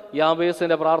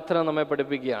യാബേസിൻ്റെ പ്രാർത്ഥന നമ്മെ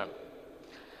പഠിപ്പിക്കുകയാണ്.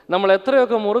 നമ്മൾ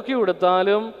എത്രയൊക്കെ മുറുക്കി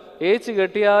കൊടുത്താലും ഏച്ചു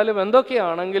കെട്ടിയാലും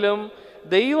എന്തൊക്കെയാണെങ്കിലും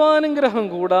ദൈവാനുഗ്രഹം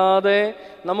കൂടാതെ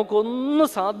നമുക്കൊന്നും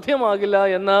സാധ്യമാകില്ല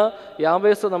എന്ന്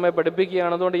യാബേസ് നമ്മെ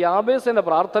പഠിപ്പിക്കുകയാണ്. അതുകൊണ്ട് യാബേസിൻ്റെ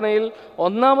പ്രാർത്ഥനയിൽ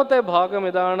ഒന്നാമത്തെ ഭാഗം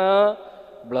ഇതാണ്,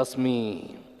 ബ്ലസ് മീ,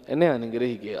 എന്നെ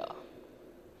അനുഗ്രഹിക്കുക.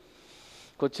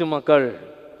 കൊച്ചുമക്കൾ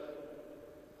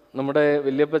നമ്മുടെ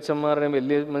വല്യപ്പച്ചന്മാരുടെയും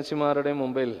വല്യമ്മച്ചിമാരുടെയും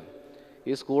മുമ്പിൽ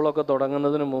ഈ സ്കൂളൊക്കെ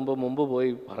തുടങ്ങുന്നതിന് മുമ്പ്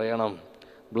പോയി പറയണം,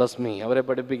 ബ്ലസ് മീ. അവരെ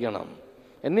പഠിപ്പിക്കണം,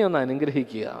 എന്നെ ഒന്ന്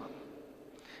അനുഗ്രഹിക്കുക,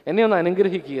 എന്നെ ഒന്ന്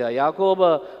അനുഗ്രഹിക്കുക.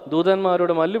 യാക്കോബ്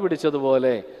ദൂതന്മാരോട് മല്ലു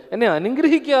പിടിച്ചതുപോലെ എന്നെ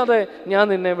അനുഗ്രഹിക്കാതെ ഞാൻ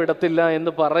നിന്നെ വിടത്തില്ല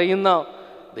എന്ന് പറയുന്ന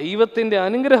ദൈവത്തിൻ്റെ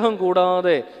അനുഗ്രഹം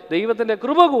കൂടാതെ, ദൈവത്തിൻ്റെ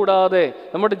കൃപ കൂടാതെ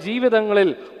നമ്മുടെ ജീവിതങ്ങളിൽ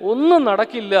ഒന്നും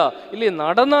നടക്കില്ല. ഇല്ലേ,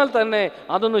 നടന്നാൽ തന്നെ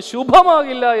അതൊന്നും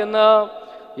ശുഭമാകില്ല എന്ന്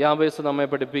യാബേസ് നമ്മെ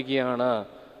പഠിപ്പിക്കുകയാണ്.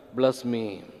 ബ്ലസ് മീ,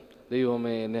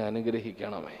 ദൈവമേ എന്നെ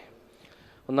അനുഗ്രഹിക്കണമേ.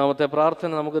 ഒന്നാമത്തെ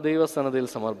പ്രാർത്ഥന നമുക്ക് ദൈവസന്നിധിയിൽ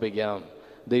സമർപ്പിക്കാം,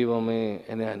 ദൈവമേ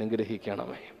എന്നെ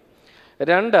അനുഗ്രഹിക്കണമേ.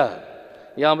 2,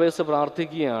 യാബേസ്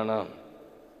പ്രാർത്ഥിക്കുകയാണ്,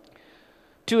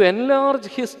 ടു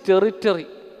എൻലാർജ് ഹിസ് ടെറിറ്ററി,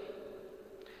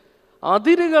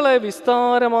 അതിരുകളെ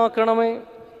വിസ്താരമാക്കണമേ.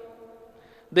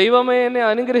 ദൈവമേ എന്നെ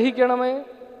അനുഗ്രഹിക്കണമേ,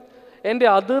 എൻ്റെ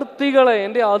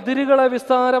അതിരുകളെ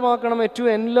വിസ്താരമാക്കണമേ. To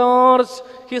enlarge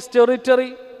his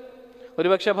territory.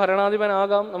 ഒരുപക്ഷെ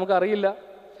ഭരണാധിപനാകാം, നമുക്കറിയില്ല.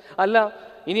 അല്ല,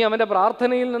 ഇനി അവൻ്റെ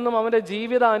പ്രാർത്ഥനയിൽ നിന്നും അവൻ്റെ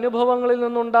ജീവിത അനുഭവങ്ങളിൽ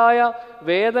നിന്നുണ്ടായ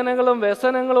വേദനകളും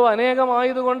വ്യസനങ്ങളും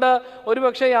അനേകമായതുകൊണ്ട്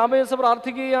ഒരുപക്ഷെ യാബേസ്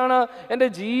പ്രാർത്ഥിക്കുകയാണ്, എൻ്റെ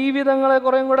ജീവിതങ്ങളെ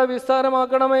കുറേയും കൂടെ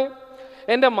വിസ്താരമാക്കണമേ,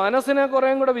 എൻ്റെ മനസ്സിനെ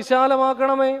കുറേയും കൂടെ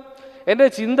വിശാലമാക്കണമേ, എൻ്റെ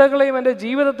ചിന്തകളെയും എൻ്റെ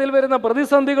ജീവിതത്തിൽ വരുന്ന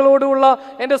പ്രതിസന്ധികളോടുള്ള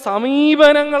എൻ്റെ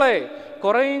സമീപനങ്ങളെ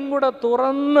കുറേയും കൂടെ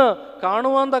തുറന്ന്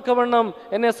കാണുവാൻ തക്കവണ്ണം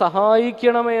എന്നെ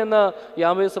സഹായിക്കണമേ എന്ന്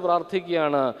യാബേസ്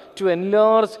പ്രാർത്ഥിക്കുകയാണ്. ടു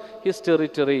എൻലാർജ് ഹിസ്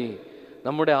ടെറിറ്ററി,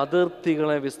 നമ്മുടെ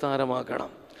അതിർത്തികളെ വിസ്താരമാക്കണം,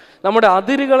 നമ്മുടെ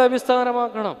അതിരുകളെ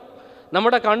വിസ്താരമാക്കണം.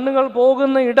 നമ്മുടെ കണ്ണുകൾ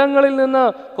പോകുന്ന ഇടങ്ങളിൽ നിന്ന്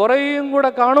കുറേയും കൂടെ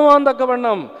കാണുവാൻ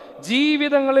തക്കവണ്ണം,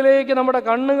 ജീവിതങ്ങളിലേക്ക് നമ്മുടെ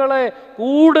കണ്ണുകളെ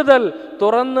കൂടുതൽ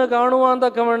തുറന്ന് കാണുവാൻ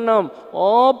തക്കവണ്ണം,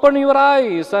 open your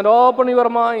eyes and open your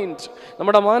mind.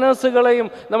 നമ്മുടെ മനസ്സുകളെയും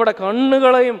നമ്മുടെ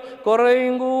കണ്ണുകളെയും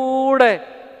കുറേയും കൂടെ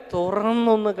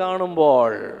തുറന്നൊന്ന്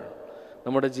കാണുമ്പോൾ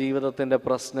നമ്മുടെ ജീവിതത്തിൻ്റെ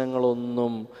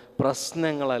പ്രശ്നങ്ങളൊന്നും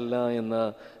പ്രശ്നങ്ങളല്ല എന്ന്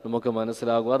നമുക്ക്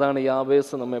മനസ്സിലാകും. അതാണ്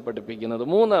യാബേസ് നമ്മെ പഠിപ്പിക്കുന്നത്.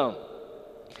 3,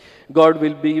 God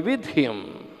will be with him.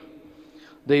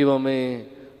 ദൈവമേ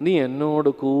നീ എന്നോട്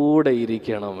കൂടെ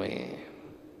ഇരിക്കണമേ,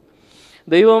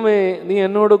 ദൈവമേ നീ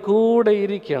എന്നോട് കൂടെ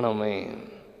ഇരിക്കണമേ.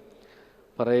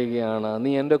 പറയുകയാണ്,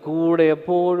 നീ എൻ്റെ കൂടെ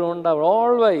എപ്പോഴും ഉണ്ടാവും.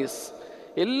 ഓൾവൈസ്,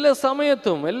 എല്ലാ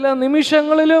സമയത്തും എല്ലാ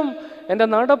നിമിഷങ്ങളിലും എൻ്റെ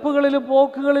നടപ്പുകളിലും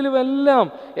പോക്കുകളിലും എല്ലാം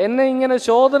എന്നെ ഇങ്ങനെ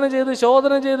ശോധന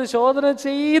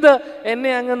ചെയ്ത്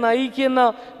എന്നെ അങ്ങ് നയിക്കുന്ന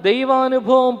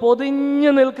ദൈവാനുഭവം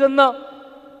പൊതിഞ്ഞു നിൽക്കുന്ന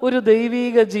ഒരു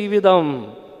ദൈവീക ജീവിതം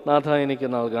നാഥ എനിക്ക്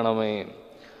നൽകണമേ.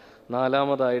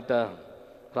 4-മതായിട്ട്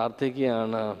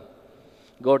പ്രാർത്ഥിക്കുകയാണ്,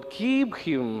 God keep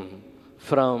him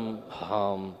from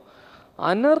Ham.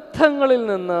 അനർത്ഥങ്ങളിൽ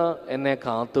നിന്ന് എന്നെ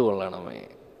കാത്തുകൊള്ളണമേ.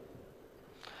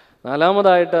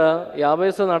 4-മതായിട്ട്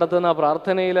യാബേസ് നടത്തുന്ന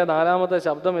പ്രാർത്ഥനയിലെ 4-മത്തെ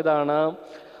ശബ്ദം ഇതാണ്,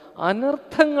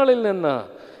 അനർത്ഥങ്ങളിൽ നിന്ന്,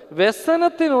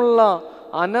 വ്യസനത്തിനുള്ള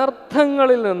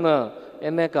അനർത്ഥങ്ങളിൽ നിന്ന്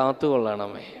എന്നെ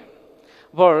കാത്തുകൊള്ളണമേ.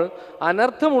 അപ്പോൾ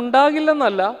അനർത്ഥം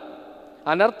ഉണ്ടാകില്ലെന്നല്ല,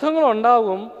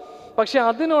 അനർത്ഥങ്ങളുണ്ടാകും, പക്ഷെ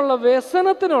അതിനുള്ള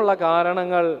വ്യസനത്തിനുള്ള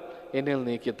കാരണങ്ങൾ എന്നിൽ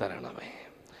നീക്കിത്തരണമേ.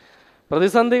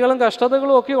 പ്രതിസന്ധികളും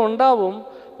കഷ്ടതകളും ഒക്കെ ഉണ്ടാവും,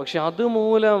 പക്ഷെ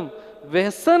അതുമൂലം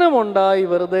വ്യസനമുണ്ടായി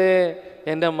വെറുതെ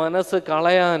എൻ്റെ മനസ്സ്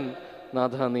കളയാൻ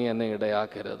നാഥ നീ എന്നെ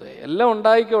ഇടയാക്കരുത്. എല്ലാം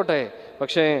ഉണ്ടായിക്കോട്ടെ,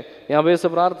 പക്ഷേ യാബേസ്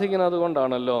പ്രാർത്ഥിക്കുന്നത്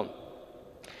കൊണ്ടാണല്ലോ,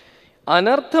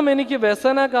 അനർത്ഥം എനിക്ക്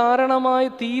വ്യസന കാരണമായി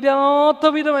തീരാത്ത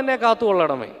വിധം എന്നെ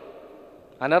കാത്തുകൊള്ളണമേ.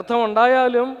 അനർത്ഥം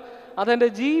ഉണ്ടായാലും അതെൻ്റെ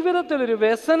ജീവിതത്തിലൊരു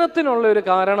വ്യസനത്തിനുള്ള ഒരു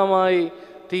കാരണമായി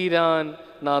തീരാൻ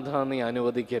നാഥ നീ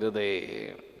അനുവദിക്കരുതേ.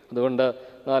 അതുകൊണ്ട്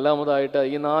നാലാമതായിട്ട്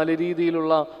ഈ 4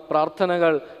 രീതിയിലുള്ള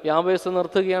പ്രാർത്ഥനകൾ യാബേസ്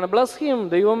നിർത്തുകയാണ്. ബ്ലസ് ഹിം,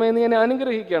 ദൈവമേ നീ എന്നെ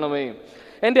അനുഗ്രഹിക്കണമേ,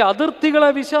 എൻ്റെ അതിർത്തികളെ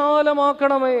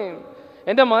വിശാലമാക്കണമേ,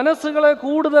 എൻ്റെ മനസ്സുകളെ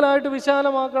കൂടുതലായിട്ട്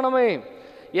വിശാലമാക്കണമേ,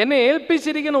 എന്നെ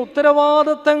ഏൽപ്പിച്ചിരിക്കുന്ന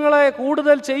ഉത്തരവാദിത്തങ്ങളെ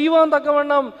കൂടുതൽ ചെയ്യുവാൻ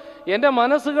തക്കവണ്ണം എൻ്റെ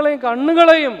മനസ്സുകളെയും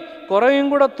കണ്ണുകളെയും കുറേയും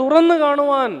കൂടെ തുറന്നു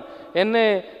കാണുവാൻ എന്നെ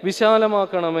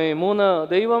വിശാലമാക്കണമേ. 3,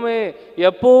 ദൈവമേ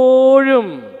എപ്പോഴും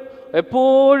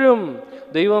എപ്പോഴും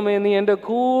ദൈവമേ നീ എൻ്റെ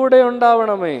കൂടെ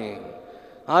ഉണ്ടാവണമേ.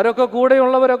 ആരൊക്കെ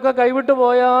കൂടെയുള്ളവരൊക്കെ കൈവിട്ടു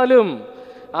പോയാലും,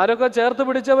 ആരൊക്കെ ചേർത്ത്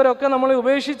പിടിച്ചവരൊക്കെ നമ്മളെ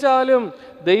ഉപേക്ഷിച്ചാലും,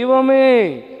 ദൈവമേ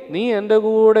നീ എൻ്റെ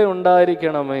കൂടെ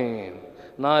ഉണ്ടായിരിക്കണമേ.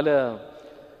 4,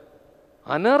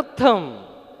 അനർത്ഥം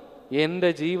എൻ്റെ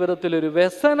ജീവിതത്തിലൊരു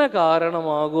വ്യസന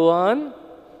കാരണമാകുവാൻ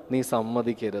നീ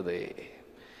സമ്മതിക്കരുതേ.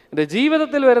 എൻ്റെ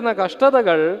ജീവിതത്തിൽ വരുന്ന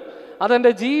കഷ്ടതകൾ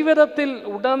അതെൻ്റെ ജീവിതത്തിൽ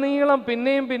ഉടനീളം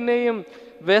പിന്നെയും പിന്നെയും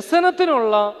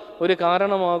വ്യസനത്തിനുള്ള ഒരു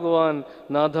കാരണമാകുവാൻ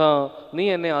നാഥ നീ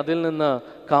എന്നെ അതിൽ നിന്ന്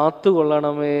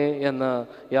കാത്തുകൊള്ളണമേ എന്ന്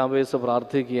യാബേസ്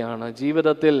പ്രാർത്ഥിക്കുകയാണ്.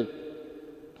 ജീവിതത്തിൽ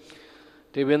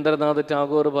രവീന്ദ്രനാഥ്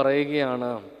ടാഗോർ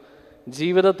പറയുകയാണ്,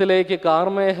 ജീവിതത്തിലേക്ക്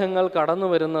കാർമേഘങ്ങൾ കടന്നു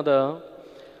വരുന്നത്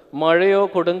മഴയോ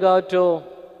കൊടുങ്കാറ്റോ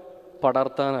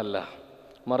പടർത്താനല്ല,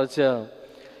 മറിച്ച്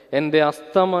എൻ്റെ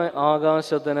അസ്തമ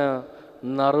ആകാശത്തിന്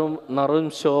നറും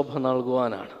ശോഭ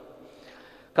നൽകുവാനാണ്.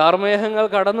 കാർമേഘങ്ങൾ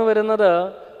കടന്നു വരുന്നത്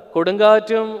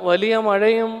കൊടുങ്കാറ്റും വലിയ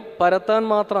മഴയും പരത്താൻ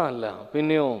മാത്രമല്ല,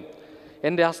 പിന്നെയോ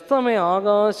എൻ്റെ അസ്തമയ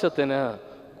ആകാശത്തിന്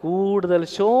കൂടുതൽ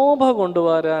ശോഭ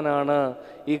കൊണ്ടുവരാനാണ്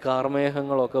ഈ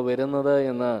കാർമേഘങ്ങളൊക്കെ വരുന്നത്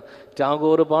എന്ന്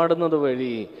ടാഗോർ പാടുന്നത്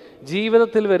വഴി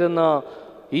ജീവിതത്തിൽ വരുന്ന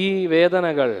ഈ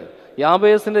വേദനകൾ,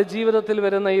 യാബേസിൻ്റെ ജീവിതത്തിൽ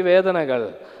വരുന്ന ഈ വേദനകൾ,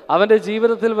 അവൻ്റെ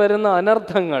ജീവിതത്തിൽ വരുന്ന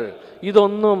അനർത്ഥങ്ങൾ,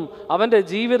 ഇതൊന്നും അവൻ്റെ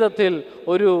ജീവിതത്തിൽ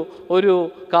ഒരു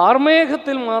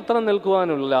കാർമേഘത്തിൽ മാത്രം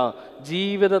നിൽക്കുവാനുള്ള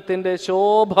ജീവിതത്തിൻ്റെ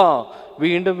ശോഭ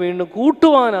വീണ്ടും വീണ്ടും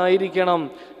കൂട്ടുവാനായിരിക്കണം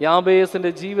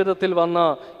യാബേസിൻ്റെ ജീവിതത്തിൽ വന്ന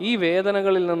ഈ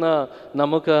വേദനകളിൽ നിന്ന്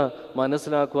നമുക്ക്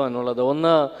മനസ്സിലാക്കുവാനുള്ളത്.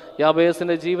 1,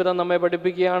 യാബേസിൻ്റെ ജീവിതം നമ്മെ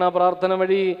പഠിപ്പിക്കുകയാണ് ആ പ്രാർത്ഥന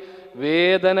വഴി,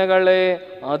 വേദനകളെ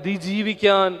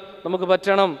അതിജീവിക്കാൻ നമുക്ക്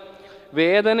പറ്റണം.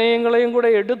 വേദനകളെയും കൂടെ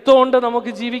എടുത്തുകൊണ്ട്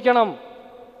നമുക്ക് ജീവിക്കണം.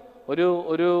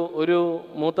 ഒരു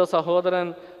മൂത്ത സഹോദരൻ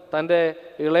തൻ്റെ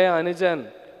ഇളയ അനുജൻ,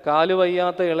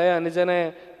 കാലുവയ്യാത്ത ഇളയ അനുജനെ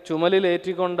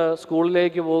ചുമലിലേറ്റിക്കൊണ്ട്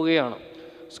സ്കൂളിലേക്ക് പോവുകയാണ്.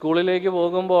 സ്കൂളിലേക്ക്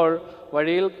പോകുമ്പോൾ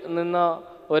വഴിയിൽ നിന്ന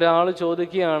ഒരാൾ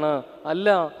ചോദിക്കുകയാണ്, അല്ല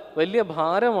വലിയ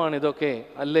ഭാരമാണിതൊക്കെ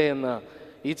അല്ലേ എന്ന്.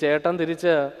 ഈ ചേട്ടൻ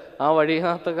തിരിച്ച് ആ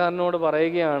വഴിയാത്രക്കാരനോട്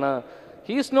പറയുകയാണ്,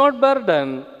 he's not burden,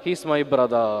 he's my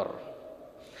brother.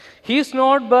 He's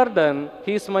not burden,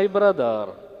 he's my brother.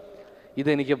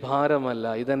 ഇതെനിക്ക് ഭാരമല്ല,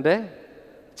 ഇതെൻ്റെ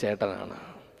ചേട്ടനാണ്.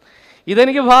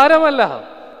 ഇതെനിക്ക് ഭാരമല്ല,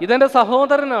 ഇതെൻ്റെ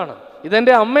സഹോദരനാണ്,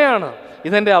 ഇതെൻ്റെ അമ്മയാണ്,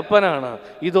 ഇതെൻ്റെ അപ്പനാണ്.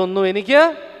 ഇതൊന്നും എനിക്ക്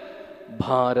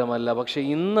ഭാരമല്ല. പക്ഷെ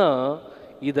ഇന്ന്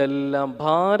ഇതെല്ലാം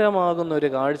ഭാരമാകുന്ന ഒരു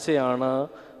കാഴ്ചയാണ്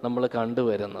നമ്മൾ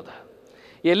കണ്ടുവരുന്നത്.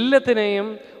 എല്ലാത്തിനെയും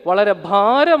വളരെ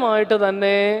ഭാരമായിട്ട്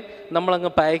തന്നെ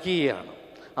നമ്മളങ്ങ് പാക്ക് ചെയ്യുകയാണ്.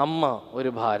 അമ്മ ഒരു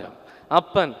ഭാരം,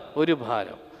 അപ്പൻ ഒരു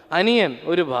ഭാരം, അനിയൻ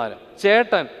ഒരു ഭാരം,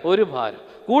 ചേട്ടൻ ഒരു ഭാരം,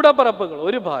 കൂടപ്പറപ്പുകൾ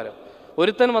ഒരു ഭാരം,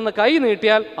 ഒരുത്തൻ വന്ന് കൈ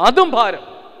നീട്ടിയാൽ അതും ഭാരം.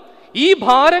 ഈ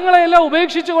ഭാരങ്ങളെയെല്ലാം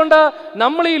ഉപേക്ഷിച്ചുകൊണ്ട്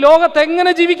നമ്മൾ ഈ ലോകത്ത്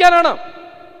എങ്ങനെ ജീവിക്കാനാണ്?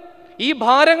 ഈ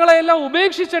ഭാരങ്ങളെയെല്ലാം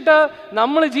ഉപേക്ഷിച്ചിട്ട്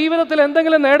നമ്മൾ ജീവിതത്തിൽ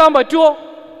എന്തെങ്കിലും നേടാൻ പറ്റുമോ?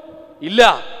 ഇല്ല.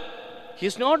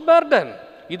 ഹീസ് നോട്ട് ബർഡൻ,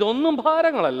 ഇതൊന്നും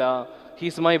ഭാരങ്ങളല്ല.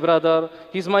 He's my brother,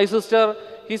 he's my sister,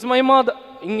 he's my mother.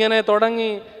 ഇങ്ങനെ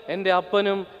തുടങ്ങി എൻ്റെ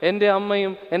അപ്പനും എൻ്റെ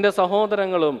അമ്മയും എൻ്റെ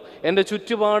സഹോദരങ്ങളും എൻ്റെ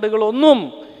ചുറ്റുപാടുകളൊന്നും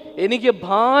എനിക്ക്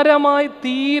ഭാരമായി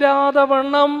തീരാതെ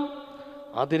വണ്ണം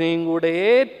അതിനെയും കൂടെ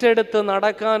ഏറ്റെടുത്ത്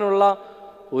നടക്കാനുള്ള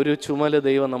ഒരു ചുമല്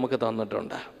ദൈവം നമുക്ക്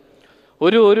തന്നിട്ടുണ്ട്.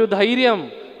 ഒരു ധൈര്യം,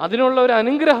 അതിനുള്ള ഒരു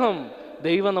അനുഗ്രഹം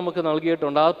ദൈവം നമുക്ക്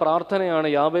നൽകിയിട്ടുണ്ട്. ആ പ്രാർത്ഥനയാണ്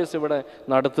യാബേസ് ഇവിടെ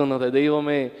നടത്തുന്നത്.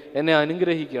 ദൈവമേ എന്നെ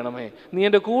അനുഗ്രഹിക്കണമേ, നീ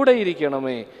എൻ്റെ കൂടെ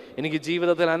ഇരിക്കണമേ. എനിക്ക്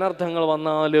ജീവിതത്തിൽ അനർത്ഥങ്ങൾ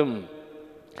വന്നാലും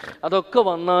അതൊക്കെ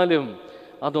വന്നാലും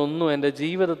അതൊന്നും എൻ്റെ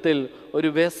ജീവിതത്തിൽ ഒരു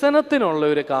വ്യസനത്തിനുള്ള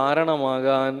ഒരു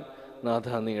കാരണമാകാൻ നാഥ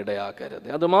നീ ഇടയാക്കരുത്.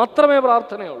 അത് മാത്രമേ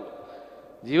പ്രാർത്ഥനയുള്ളൂ.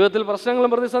 ജീവിതത്തിൽ പ്രശ്നങ്ങളും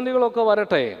പ്രതിസന്ധികളും ഒക്കെ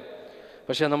വരട്ടെ,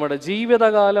 പക്ഷെ നമ്മുടെ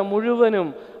ജീവിതകാലം മുഴുവനും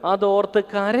അതോർത്ത്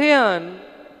കരയാൻ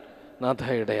നാഥ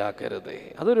ഇടയാക്കരുതേ.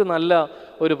 അതൊരു നല്ല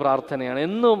ഒരു പ്രാർത്ഥനയാണ്.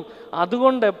 എന്നും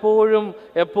അതുകൊണ്ട് എപ്പോഴും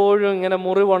ഇങ്ങനെ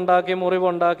മുറിവുണ്ടാക്കി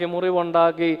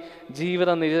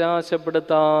ജീവിതം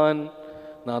നിരാശപ്പെടുത്താൻ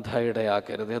നാഥ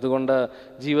ഇടയാക്കരുത്. അതുകൊണ്ട്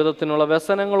ജീവിതത്തിനുള്ള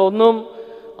വ്യസനങ്ങളൊന്നും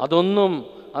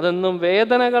അതെന്നും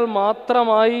വേദനകൾ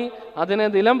മാത്രമായി അതിനെ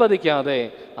നിലംപതിക്കാതെ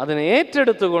അതിനെ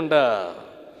ഏറ്റെടുത്തുകൊണ്ട്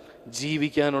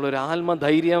ജീവിക്കാനുള്ളൊരു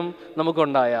ആത്മധൈര്യം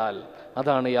നമുക്കുണ്ടായാൽ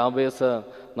അതാണ് യാബേസ്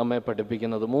നമ്മെ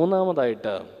പഠിപ്പിക്കുന്നത്.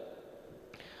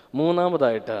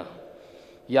 മൂന്നാമതായിട്ട്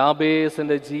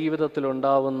യാബേസിൻ്റെ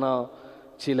ജീവിതത്തിലുണ്ടാവുന്ന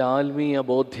ചില ആത്മീയ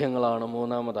ബോധ്യങ്ങളാണ്.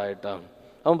 മൂന്നാമതായിട്ട്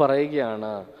അവൻ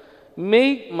പറയുകയാണ്,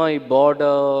 make my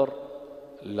border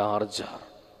larger.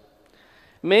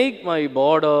 Make my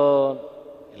border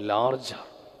larger.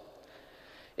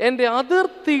 എൻ്റെ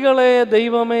അതിർത്തികളെ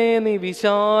ദൈവമേ നീ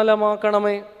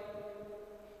വിശാലമാക്കണമേ.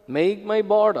 Make my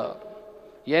border.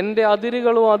 എൻ്റെ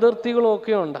അതിരുകളും അതിർത്തികളും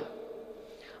ഒക്കെ ഉണ്ട്,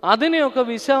 അതിനെയൊക്കെ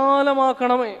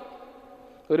വിശാലമാക്കണമേ.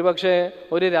 ഒരുപക്ഷെ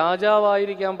ഒരു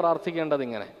രാജാവായിരിക്കാം പ്രാർത്ഥിക്കേണ്ടത്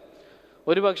ഇങ്ങനെ.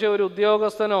 ഒരുപക്ഷെ ഒരു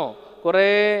ഉദ്യോഗസ്ഥനോ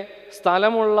കുറേ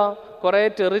സ്ഥലമുള്ള, കുറേ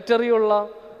ടെറിറ്ററിയുള്ള,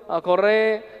 കുറേ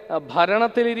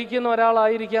ഭരണത്തിലിരിക്കുന്ന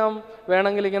ഒരാളായിരിക്കാം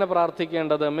വേണമെങ്കിൽ ഇങ്ങനെ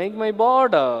പ്രാർത്ഥിക്കേണ്ടത്. Make my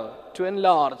border to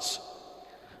enlarge.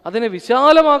 അതിനെ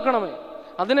വിശാലമാക്കണമേ,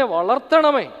 അതിനെ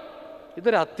വളർത്തണമേ.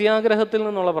 ഇതൊരു അത്യാഗ്രഹത്തിൽ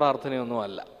നിന്നുള്ള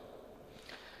പ്രാർത്ഥനയൊന്നുമല്ല.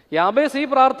 യാബേസ് ഈ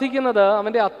പ്രാർത്ഥിക്കുന്നത്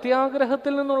അവൻ്റെ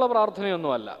അത്യാഗ്രഹത്തിൽ നിന്നുള്ള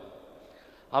പ്രാർത്ഥനയൊന്നുമല്ല,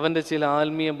 അവൻ്റെ ചില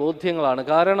ആത്മീയ ബോധ്യങ്ങളാണ്.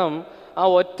 കാരണം ആ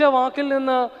ഒറ്റ വാക്കിൽ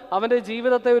നിന്ന് അവൻ്റെ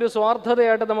ജീവിതത്തെ ഒരു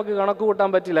സ്വാർത്ഥതയായിട്ട് നമുക്ക് കണക്ക് കൂട്ടാൻ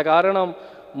പറ്റില്ല. കാരണം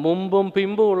മുമ്പും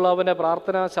പിമ്പും ഉള്ള അവൻ്റെ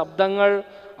പ്രാർത്ഥനാ ശബ്ദങ്ങൾ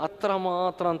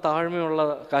അത്രമാത്രം താഴ്മയുള്ള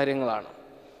കാര്യങ്ങളാണ്.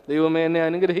 ദൈവമേ എന്നെ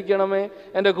അനുഗ്രഹിക്കണമേ,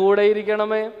 എൻ്റെ കൂടെ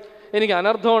ഇരിക്കണമേ, എനിക്ക്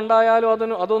അനർത്ഥം ഉണ്ടായാലും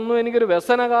അതൊന്നും എനിക്കൊരു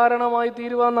വ്യസന കാരണമായി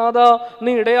തീരുവാൻ നാഥാ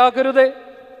നീ ഇടയാക്കരുതേ.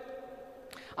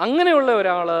 അങ്ങനെയുള്ള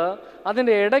ഒരാൾ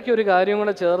അതിൻ്റെ ഇടയ്ക്കൊരു കാര്യം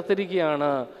കൂടെ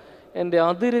ചേർത്തിരിക്കുകയാണ്, എൻ്റെ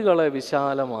അതിരുകളെ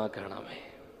വിശാലമാക്കണമേ,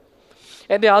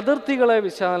 എൻ്റെ അതിർത്തികളെ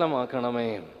വിശാലമാക്കണമേ.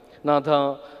 നാഥ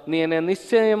നീ എന്നെ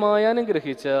നിശ്ചയമായി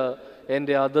അനുഗ്രഹിച്ച്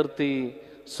എൻ്റെ അതിർത്തി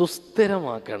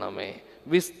സുസ്ഥിരമാക്കണമേ,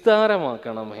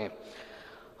 വിസ്താരമാക്കണമേ.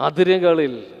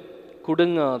 അതിരുകളിൽ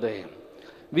കുടുങ്ങാതെ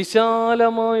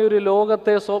വിശാലമായൊരു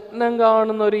ലോകത്തെ സ്വപ്നം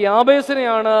കാണുന്ന ഒരു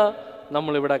യാബേസിനെയാണ്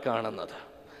നമ്മളിവിടെ കാണുന്നത്.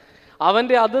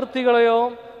 അവൻ്റെ അതിർത്തികളെയോ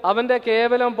അവൻ്റെ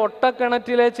കേവലം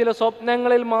പൊട്ടക്കിണറ്റിലെ ചില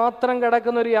സ്വപ്നങ്ങളിൽ മാത്രം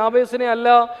കിടക്കുന്ന ഒരു യാബേസിനെ അല്ല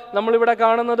നമ്മളിവിടെ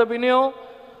കാണുന്നത്. പിന്നെയോ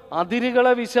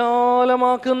അതിരുകളെ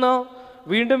വിശാലമാക്കുന്ന,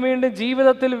 വീണ്ടും വീണ്ടും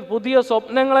ജീവിതത്തിൽ പുതിയ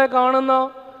സ്വപ്നങ്ങളെ കാണുന്ന,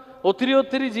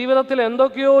 ഒത്തിരി ജീവിതത്തിൽ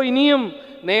എന്തൊക്കെയോ ഇനിയും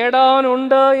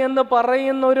നേടാനുണ്ട് എന്ന്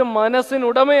പറയുന്ന ഒരു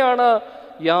മനസ്സിനുടമയാണ്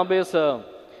യാബേസ്.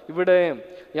 ഇവിടെ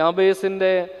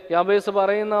യാബേസ്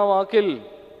പറയുന്ന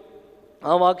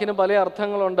ആ വാക്കിന് പല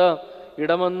അർത്ഥങ്ങളുണ്ട്.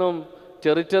 ഇടമെന്നും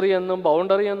ടെറിറ്ററി എന്നും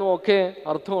ബൗണ്ടറി എന്നും ഒക്കെ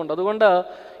അർത്ഥമുണ്ട്. അതുകൊണ്ട്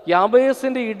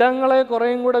യാബേസിൻ്റെ ഇടങ്ങളെ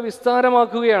കുറേയും കൂടെ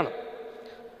വിസ്താരമാക്കുകയാണ്,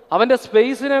 അവൻ്റെ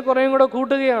സ്പേസിനെ കുറേയും കൂടെ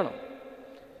കൂട്ടുകയാണ്.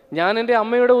 ഞാൻ എൻ്റെ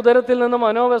അമ്മയുടെ ഉദരത്തിൽ നിന്ന്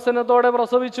മനോവ്യസനത്തോടെ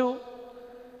പ്രസവിച്ചു.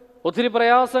 ഒത്തിരി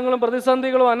പ്രയാസങ്ങളും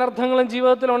പ്രതിസന്ധികളും അനർത്ഥങ്ങളും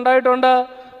ജീവിതത്തിൽ ഉണ്ടായിട്ടുണ്ട്.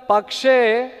 പക്ഷേ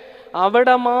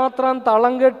അവിടെ മാത്രം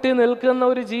തളം കെട്ടി നിൽക്കുന്ന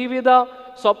ഒരു ജീവിത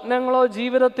സ്വപ്നങ്ങളോ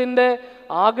ജീവിതത്തിൻ്റെ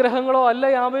ആഗ്രഹങ്ങളോ അല്ല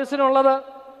യാബേസിനുള്ളത്.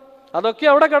 അതൊക്കെ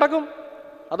അവിടെ കിടക്കും,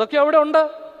 അതൊക്കെ അവിടെ ഉണ്ട്.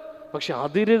 പക്ഷെ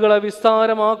അതിരുകളെ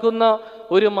വിസ്താരമാക്കുന്ന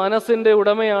ഒരു മനസ്സിൻ്റെ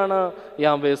ഉടമയാണ്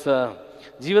യാബേസ്.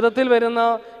 ജീവിതത്തിൽ വരുന്ന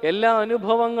എല്ലാ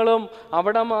അനുഭവങ്ങളും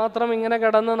അവിടെ മാത്രം ഇങ്ങനെ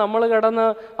നമ്മൾ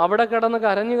അവിടെ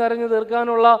കരഞ്ഞു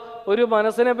തീർക്കാനുള്ള ഒരു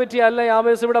മനസ്സിനെ പറ്റിയല്ല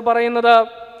യാബേസ് ഇവിടെ പറയുന്നത്.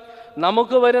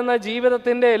 നമുക്ക് വരുന്ന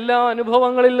ജീവിതത്തിൻ്റെ എല്ലാ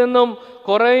അനുഭവങ്ങളിൽ നിന്നും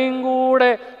കുറേയും കൂടെ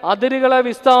അതിരുകളെ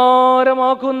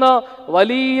വിസ്താരമാക്കുന്ന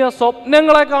വലിയ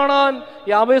സ്വപ്നങ്ങളെ കാണാൻ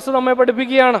യാബേസ് നമ്മെ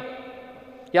പഠിപ്പിക്കുകയാണ്.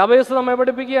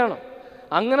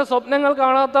 അങ്ങനെ സ്വപ്നങ്ങൾ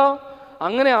കാണാത്ത,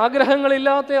 അങ്ങനെ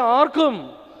ആഗ്രഹങ്ങളില്ലാത്ത ആർക്കും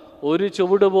ഒരു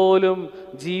ചുവട് പോലും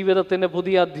ജീവിതത്തിൻ്റെ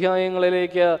പുതിയ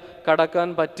അധ്യായങ്ങളിലേക്ക് കടക്കാൻ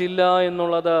പറ്റില്ല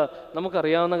എന്നുള്ളത്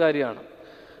നമുക്കറിയാവുന്ന കാര്യമാണ്.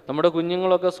 നമ്മുടെ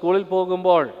കുഞ്ഞുങ്ങളൊക്കെ സ്കൂളിൽ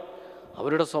പോകുമ്പോൾ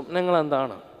അവരുടെ സ്വപ്നങ്ങൾ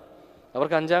എന്താണ്?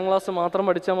 അവർക്ക് 5ാം ക്ലാസ് മാത്രം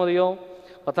പഠിച്ചാൽ മതിയോ?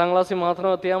 10ാം ക്ലാസ്സിൽ മാത്രം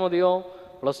എത്തിയാൽ മതിയോ?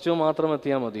 +2 മാത്രം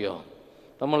എത്തിയാൽ മതിയോ?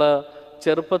 നമ്മൾ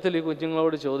ചെറുപ്പത്തിൽ ഈ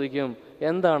കുഞ്ഞുങ്ങളോട് ചോദിക്കും,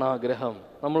 എന്താണ് ആഗ്രഹം?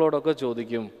 നമ്മളോടൊക്കെ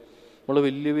ചോദിക്കും. നമ്മൾ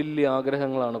വലിയ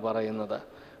ആഗ്രഹങ്ങളാണ് പറയുന്നത്.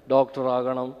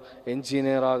 ഡോക്ടറാകണം,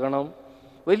 എൻജിനീയർ ആകണം,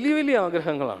 വലിയ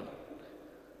ആഗ്രഹങ്ങളാണ്.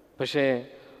 പക്ഷേ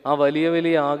ആ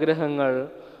വലിയ ആഗ്രഹങ്ങൾ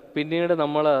പിന്നീട്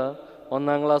നമ്മൾ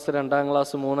 1ാം ക്ലാസ്, 2ാം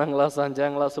ക്ലാസ്, 3ാം ക്ലാസ്,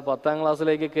 5ാം ക്ലാസ്, 10ാം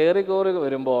ക്ലാസ്സിലേക്ക് കയറി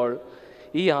വരുമ്പോൾ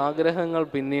ഈ ആഗ്രഹങ്ങൾ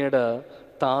പിന്നീട്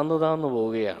താന്നു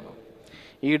പോവുകയാണ്.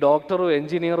 ഈ ഡോക്ടറും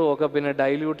എൻജിനീയറും ഒക്കെ പിന്നെ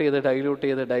ഡൈല്യൂട്ട്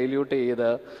ചെയ്ത്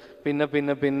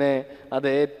പിന്നെ അത്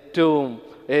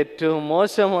ഏറ്റവും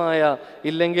മോശമായ,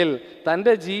 ഇല്ലെങ്കിൽ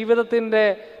തൻ്റെ ജീവിതത്തിൻ്റെ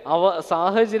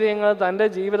സാഹചര്യങ്ങൾ, തൻ്റെ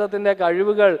ജീവിതത്തിൻ്റെ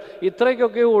കഴിവുകൾ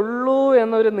ഇത്രയ്ക്കൊക്കെ ഉള്ളൂ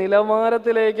എന്നൊരു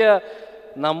നിലവാരത്തിലേക്ക്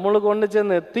നമ്മൾ കൊണ്ട്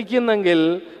ചെന്ന് എത്തിക്കുന്നെങ്കിൽ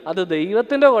അത്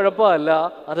ദൈവത്തിൻ്റെ കുഴപ്പമല്ല,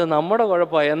 അത് നമ്മുടെ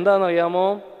കുഴപ്പമാണ്. എന്താണെന്നറിയാമോ?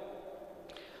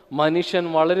 മനുഷ്യൻ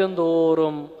വളരും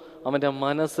തോറും അവൻ്റെ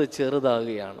മനസ്സ്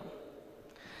ചെറുതാകുകയാണ്.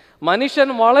 മനുഷ്യൻ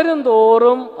വളരും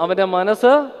തോറും അവൻ്റെ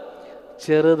മനസ്സ്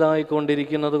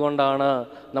ചെറുതായിക്കൊണ്ടിരിക്കുന്നത് കൊണ്ടാണ്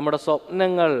നമ്മുടെ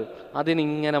സ്വപ്നങ്ങൾ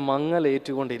അതിനിങ്ങനെ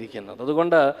മങ്ങലേറ്റുകൊണ്ടിരിക്കുന്നത്.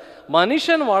 അതുകൊണ്ട്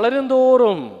മനുഷ്യൻ വളരും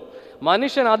തോറും,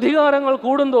 മനുഷ്യൻ അധികാരങ്ങൾ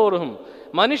കൂടുന്തോറും,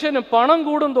 മനുഷ്യന് പണം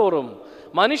കൂടുന്തോറും,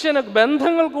 മനുഷ്യന്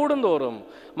ബന്ധങ്ങൾ കൂടുന്തോറും,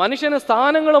 മനുഷ്യന്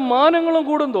സ്ഥാനങ്ങളും മാനങ്ങളും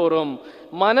കൂടുന്തോറും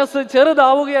മനസ്സ്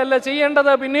ചെറുതാവുകയല്ല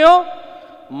ചെയ്യേണ്ടത്, പിന്നെയോ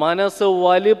മനസ്സ്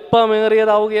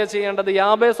വലിപ്പമേറിയതാവുകയാണ് ചെയ്യേണ്ടത്.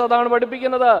 യാബേസ് അതാണ്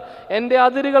പഠിപ്പിക്കുന്നത്. എൻ്റെ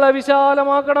അതിരുകളെ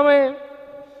വിശാലമാക്കണമേ,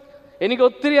 എനിക്ക്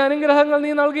ഒത്തിരി അനുഗ്രഹങ്ങൾ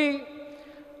നീ നൽകി.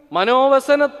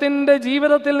 മനോവസനത്തിൻ്റെ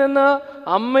ജീവിതത്തിൽ നിന്ന്,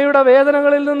 അമ്മയുടെ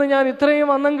വേദനകളിൽ നിന്ന് ഞാൻ ഇത്രയും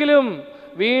വന്നെങ്കിലും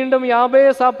വീണ്ടും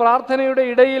യാബേസ് ആ പ്രാർത്ഥനയുടെ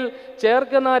ഇടയിൽ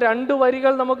ചേർക്കുന്ന 2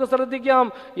 വരികൾ നമുക്ക് ശ്രദ്ധിക്കാം.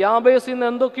 യാബേസ് ഇന്ന്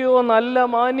എന്തൊക്കെയോ നല്ല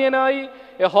മാന്യനായി,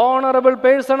 എ ഹോണറബിൾ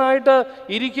പേഴ്സൺ ആയിട്ട്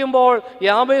ഇരിക്കുമ്പോൾ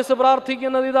യാബേസ്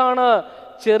പ്രാർത്ഥിക്കുന്നത് ഇതാണ്: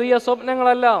 ചെറിയ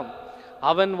സ്വപ്നങ്ങളല്ല,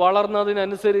 അവൻ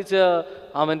വളർന്നതിനനുസരിച്ച്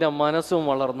അവൻ്റെ മനസ്സും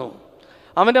വളർന്നു,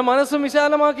 അവൻ്റെ മനസ്സും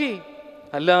വിശാലമാക്കി.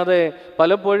 അല്ലാതെ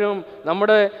പലപ്പോഴും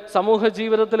നമ്മുടെ സമൂഹ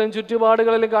ജീവിതത്തിലും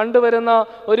ചുറ്റുപാടുകളിലും കണ്ടുവരുന്ന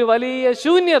ഒരു വലിയ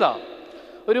ശൂന്യത,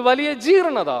 ഒരു വലിയ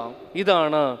ജീർണത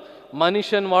ഇതാണ്.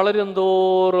 മനുഷ്യൻ വളരും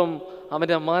തോറും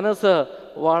അവൻ്റെ മനസ്സ്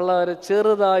വളരെ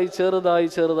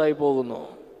ചെറുതായി പോകുന്നു.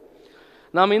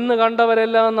 നാം ഇന്ന്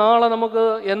കണ്ടവരെല്ലാം നാളെ നമുക്ക്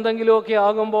എന്തെങ്കിലുമൊക്കെ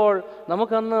ആകുമ്പോൾ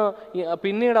നമുക്കന്ന്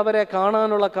പിന്നീട് അവരെ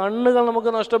കാണാനുള്ള കണ്ണുകൾ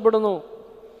നമുക്ക് നഷ്ടപ്പെടുന്നു.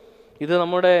 ഇത്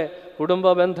നമ്മുടെ കുടുംബ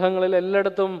ബന്ധങ്ങളിൽ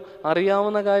എല്ലായിടത്തും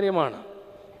അറിയാവുന്ന കാര്യമാണ്.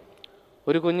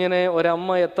 ഒരു കുഞ്ഞിനെ ഒരമ്മ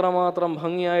എത്രമാത്രം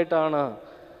ഭംഗിയായിട്ടാണ്,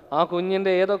 ആ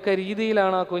കുഞ്ഞിൻ്റെ ഏതൊക്കെ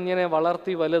രീതിയിലാണ് ആ കുഞ്ഞിനെ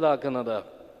വളർത്തി വലുതാക്കുന്നത്.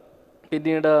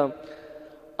 പിന്നീട്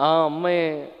ആ അമ്മയെ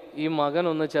ഈ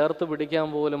മകനൊന്ന് ചേർത്ത് പിടിക്കാൻ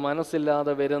പോലും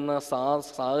മനസ്സില്ലാതെ വരുന്ന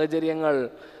സാഹചര്യങ്ങൾ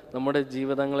നമ്മുടെ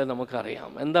ജീവിതങ്ങളിൽ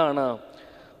നമുക്കറിയാം. എന്താണ്?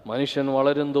 മനുഷ്യൻ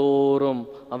വളരും തോറും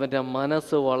അവൻ്റെ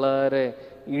മനസ്സ് വളരെ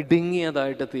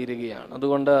ഇടുങ്ങിയതായിട്ട് തീരുകയാണ്.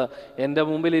 അതുകൊണ്ട് എൻ്റെ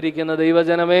മുമ്പിലിരിക്കുന്ന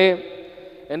ദൈവജനമേ,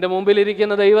 എൻ്റെ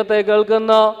മുമ്പിലിരിക്കുന്ന ദൈവത്തെ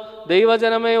കേൾക്കുന്ന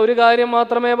ദൈവജനമേ, ഒരു കാര്യം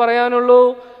മാത്രമേ പറയാനുള്ളൂ.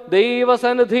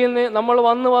 ദൈവസന്നിധിയിൽ നമ്മൾ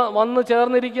വന്ന്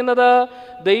ചേർന്നിരിക്കുന്നത്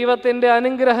ദൈവത്തിൻ്റെ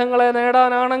അനുഗ്രഹങ്ങളെ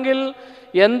നേടാനാണെങ്കിൽ,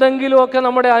 എന്തെങ്കിലുമൊക്കെ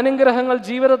നമ്മുടെ അനുഗ്രഹങ്ങൾ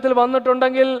ജീവിതത്തിൽ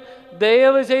വന്നിട്ടുണ്ടെങ്കിൽ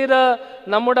ദയവ് ചെയ്ത്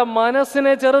നമ്മുടെ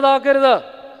മനസ്സിനെ ചെറുതാക്കരുത്.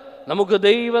 നമുക്ക്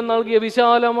ദൈവം നൽകിയ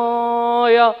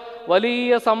വിശാലമായ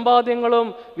വലിയ സമ്പാദ്യങ്ങളും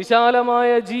വിശാലമായ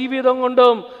ജീവിതം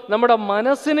കൊണ്ടും നമ്മുടെ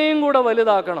മനസ്സിനെയും കൂടെ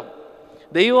വലുതാക്കണം.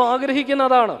 ദൈവം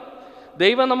ആഗ്രഹിക്കുന്നതാണ്.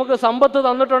 ദൈവം നമുക്ക് സമ്പത്ത്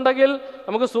തന്നിട്ടുണ്ടെങ്കിൽ,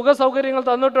 നമുക്ക് സുഖ സൗകര്യങ്ങൾ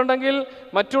തന്നിട്ടുണ്ടെങ്കിൽ,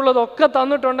 മറ്റുള്ളതൊക്കെ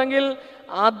തന്നിട്ടുണ്ടെങ്കിൽ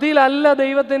അതിലല്ല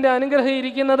ദൈവത്തിൻ്റെ അനുഗ്രഹം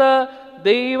ഇരിക്കുന്നത്.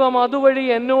 ദൈവം അതുവഴി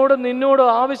എന്നോടും നിന്നോടും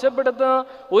ആവശ്യപ്പെടുന്ന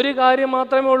ഒരു കാര്യം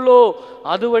മാത്രമേ ഉള്ളൂ: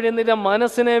 അതുവഴി നിന്റെ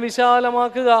മനസ്സിനെ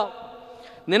വിശാലമാക്കുക.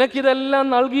 നിനക്കിതെല്ലാം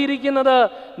നൽകിയിരിക്കുന്നത്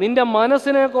നിന്റെ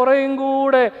മനസ്സിനെ കുറേയും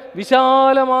കൂടെ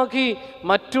വിശാലമാക്കി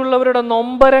മറ്റുള്ളവരുടെ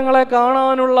നൊമ്പരങ്ങളെ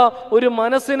കാണാനുള്ള ഒരു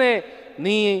മനസ്സിനെ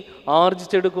നീ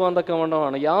ആർജിച്ചെടുക്കുവാൻ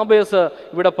തക്കവണ്ണമാണ്. യാബേസ്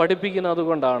ഇവിടെ പഠിപ്പിക്കുന്നത്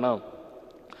അതുകൊണ്ടാണ്.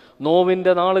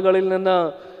 നോവിൻ്റെ നാളുകളിൽ നിന്ന്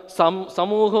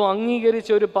സമൂഹം അംഗീകരിച്ച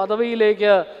ഒരു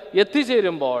പദവിയിലേക്ക്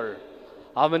എത്തിച്ചേരുമ്പോൾ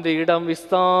അവൻ്റെ ഇടം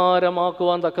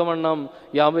വിസ്താരമാക്കുവാൻ തക്കവണ്ണം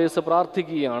യാബേസ്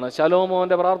പ്രാർത്ഥിക്കുകയാണ്.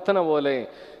 ശലോമോൻ്റെ പ്രാർത്ഥന പോലെ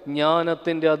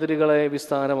ജ്ഞാനത്തിൻ്റെ അതിരുകളെ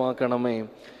വിസ്താരമാക്കണമേ,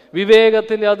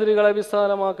 വിവേകത്തിൻ്റെ അതിരുകളെ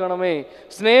വിസ്താരമാക്കണമേ,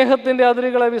 സ്നേഹത്തിൻ്റെ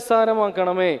അതിരുകളെ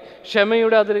വിസ്താരമാക്കണമേ,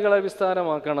 ക്ഷമയുടെ അതിരുകളെ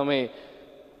വിസ്താരമാക്കണമേ.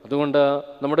 അതുകൊണ്ട്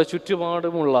നമ്മുടെ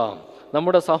ചുറ്റുപാടുമുള്ള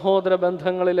നമ്മുടെ സഹോദര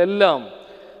ബന്ധങ്ങളിലെല്ലാം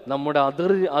നമ്മുടെ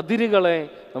അതിരുകളെ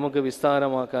നമുക്ക്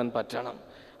വിസ്താരമാക്കാൻ പറ്റണം.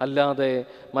 അല്ലാതെ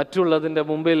മറ്റുള്ളതിൻ്റെ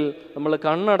മുമ്പിൽ നമ്മൾ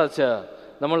കണ്ണടച്ച്,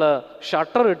 നമ്മൾ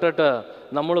ഷട്ടർ ഇട്ടിട്ട്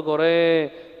നമ്മൾ കുറേ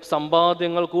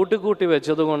സമ്പാദ്യങ്ങൾ കൂട്ടിക്കൂട്ടി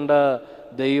വെച്ചതുകൊണ്ട്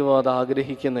ദൈവം അത്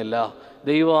ആഗ്രഹിക്കുന്നില്ല.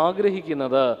 ദൈവം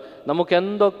ആഗ്രഹിക്കുന്നത് നമുക്ക്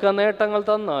എന്തൊക്കെ നേട്ടങ്ങൾ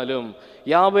തന്നാലും,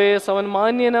 യാബേസ് അവൻ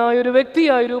മാന്യനായൊരു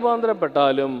വ്യക്തിയായി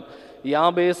രൂപാന്തരപ്പെട്ടാലും,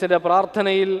 യാബേസിൻ്റെ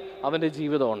പ്രാർത്ഥനയിൽ അവൻ്റെ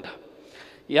ജീവിതമുണ്ട്.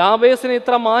 യാബേസിന്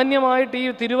ഇത്ര മാന്യമായിട്ട് ഈ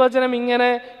തിരുവചനം ഇങ്ങനെ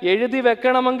എഴുതി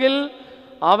വെക്കണമെങ്കിൽ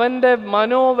അവൻ്റെ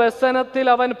മനോവ്യസനത്തിൽ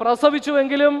അവൻ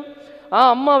പ്രസവിച്ചുവെങ്കിലും, ആ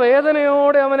അമ്മ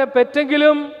വേദനയോടെ അവനെ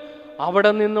പെറ്റെങ്കിലും,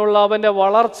 അവിടെ നിന്നുള്ള അവൻ്റെ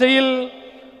വളർച്ചയിൽ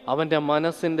അവൻ്റെ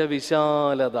മനസ്സിൻ്റെ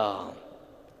വിശാലത,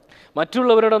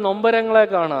 മറ്റുള്ളവരുടെ നൊമ്പരങ്ങളെ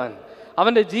കാണാൻ,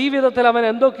 അവൻ്റെ ജീവിതത്തിൽ അവൻ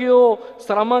എന്തൊക്കെയോ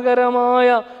ശ്രമകരമായ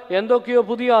എന്തൊക്കെയോ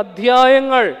പുതിയ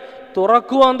അധ്യായങ്ങൾ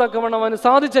തുറക്കുവാൻ തക്കവണ്ണം അവന്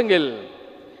സാധിച്ചെങ്കിൽ,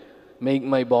 മേക്ക്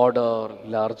മൈ ബോർഡർ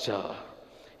ലാർജർ,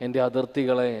 എൻ്റെ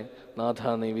അതിർത്തികളെ നാഥ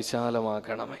നീ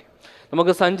വിശാലമാക്കണമേ.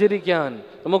 നമുക്ക് സഞ്ചരിക്കാൻ,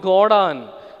 നമുക്ക് ഓടാൻ,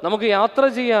 നമുക്ക് യാത്ര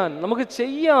ചെയ്യാൻ, നമുക്ക്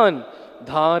ചെയ്യാൻ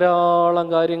ധാരാളം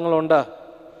കാര്യങ്ങളുണ്ട്.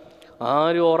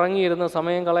 ആരും ഉറങ്ങിയിരുന്ന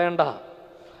സമയം കളയണ്ട,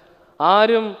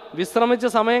 ആരും വിശ്രമിച്ച്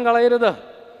സമയം കളയരുത്.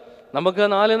 നമുക്ക്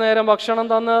 4 നേരം ഭക്ഷണം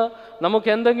തന്ന് നമുക്ക്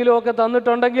എന്തെങ്കിലുമൊക്കെ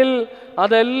തന്നിട്ടുണ്ടെങ്കിൽ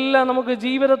അതെല്ലാം നമുക്ക്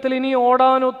ജീവിതത്തിൽ ഇനി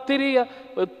ഓടാൻ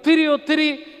ഒത്തിരി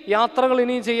യാത്രകൾ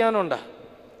ഇനിയും ചെയ്യാനുണ്ട്.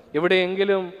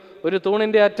 എവിടെയെങ്കിലും ഒരു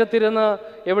തൂണിൻ്റെ അറ്റത്തിരുന്ന്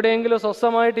എവിടെയെങ്കിലും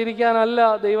സ്വസ്ഥമായിട്ടിരിക്കാനല്ല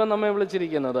ദൈവം നമ്മെ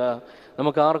വിളിച്ചിരിക്കുന്നത്.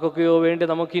 നമുക്ക് ആർക്കൊക്കെയോ വേണ്ടി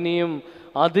നമുക്കിനിയും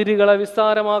അതിരുകളെ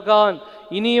വിസ്താരമാക്കാൻ,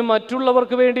 ഇനിയും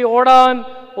മറ്റുള്ളവർക്ക് വേണ്ടി ഓടാൻ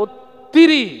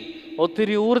ഒത്തിരി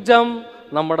ഒത്തിരി ഊർജം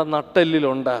നമ്മുടെ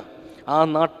നട്ടെല്ലിലുണ്ട്. ആ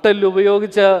നട്ടെല്ല്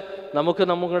ഉപയോഗിച്ച് നമുക്ക്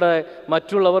നമ്മുടെ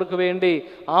മറ്റുള്ളവർക്ക് വേണ്ടി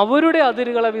അവരുടെ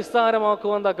അതിരുകളെ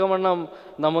വിസ്താരമാക്കുവാൻ തക്കവണ്ണം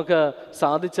നമുക്ക്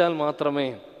സാധിച്ചാൽ മാത്രമേ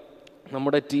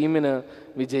നമ്മുടെ ടീമിന്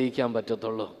വിജയിക്കാൻ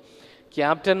പറ്റത്തുള്ളൂ.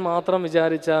 ക്യാപ്റ്റൻ മാത്രം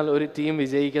വിചാരിച്ചാൽ ഒരു ടീം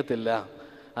വിജയിക്കത്തില്ല.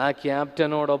 ആ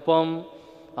ക്യാപ്റ്റനോടൊപ്പം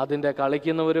അതിൻ്റെ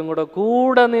കളിക്കുന്നവരും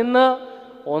കൂടെ നിന്ന്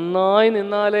ഒന്നായി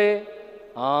നിന്നാലേ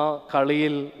ആ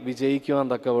കളിയിൽ വിജയിക്കുവാൻ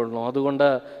തക്കവണ്ണു. അതുകൊണ്ട്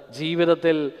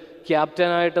ജീവിതത്തിൽ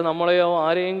ക്യാപ്റ്റനായിട്ട് നമ്മളെയോ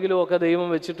ആരെങ്കിലും ഒക്കെ ദൈവം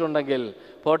വെച്ചിട്ടുണ്ടെങ്കിൽ,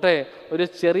 പോട്ടെ ഒരു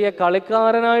ചെറിയ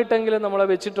കളിക്കാരനായിട്ടെങ്കിലും നമ്മളെ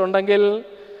വെച്ചിട്ടുണ്ടെങ്കിൽ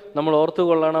നമ്മൾ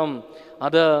ഓർത്തുകൊള്ളണം,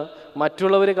 അത്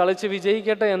മറ്റുള്ളവർ കളിച്ച്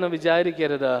വിജയിക്കട്ടെ എന്ന്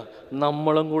വിചാരിക്കരുത്.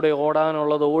 നമ്മളും കൂടെ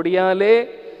ഓടാനുള്ളത് ഓടിയാലേ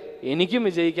എനിക്കും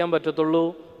വിജയിക്കാൻ പറ്റത്തുള്ളൂ,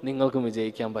 നിങ്ങൾക്കും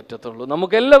വിജയിക്കാൻ പറ്റത്തുള്ളൂ.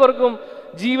 നമുക്കെല്ലാവർക്കും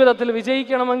ജീവിതത്തിൽ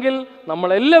വിജയിക്കണമെങ്കിൽ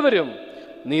നമ്മളെല്ലാവരും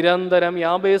നിരന്തരം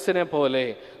യാബേസിനെ പോലെ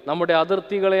നമ്മുടെ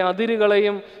അതിർത്തികളെയും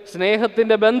അതിരുകളെയും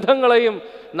സ്നേഹത്തിൻ്റെ ബന്ധങ്ങളെയും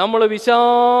നമ്മൾ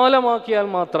വിശാലമാക്കിയാൽ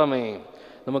മാത്രമേ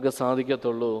നമുക്ക്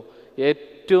സാധിക്കത്തുള്ളൂ.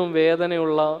 ഏറ്റവും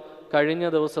വേദനയുള്ള കഴിഞ്ഞ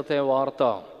ദിവസത്തെ വാർത്ത,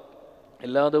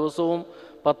 എല്ലാ ദിവസവും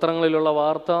പത്രങ്ങളിലുള്ള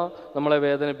വാർത്ത നമ്മളെ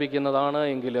വേദനിപ്പിക്കുന്നതാണ്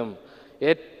എങ്കിലും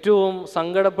ഏറ്റവും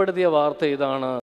സങ്കടപ്പെടുത്തിയ വാർത്ത ഇതാണ്.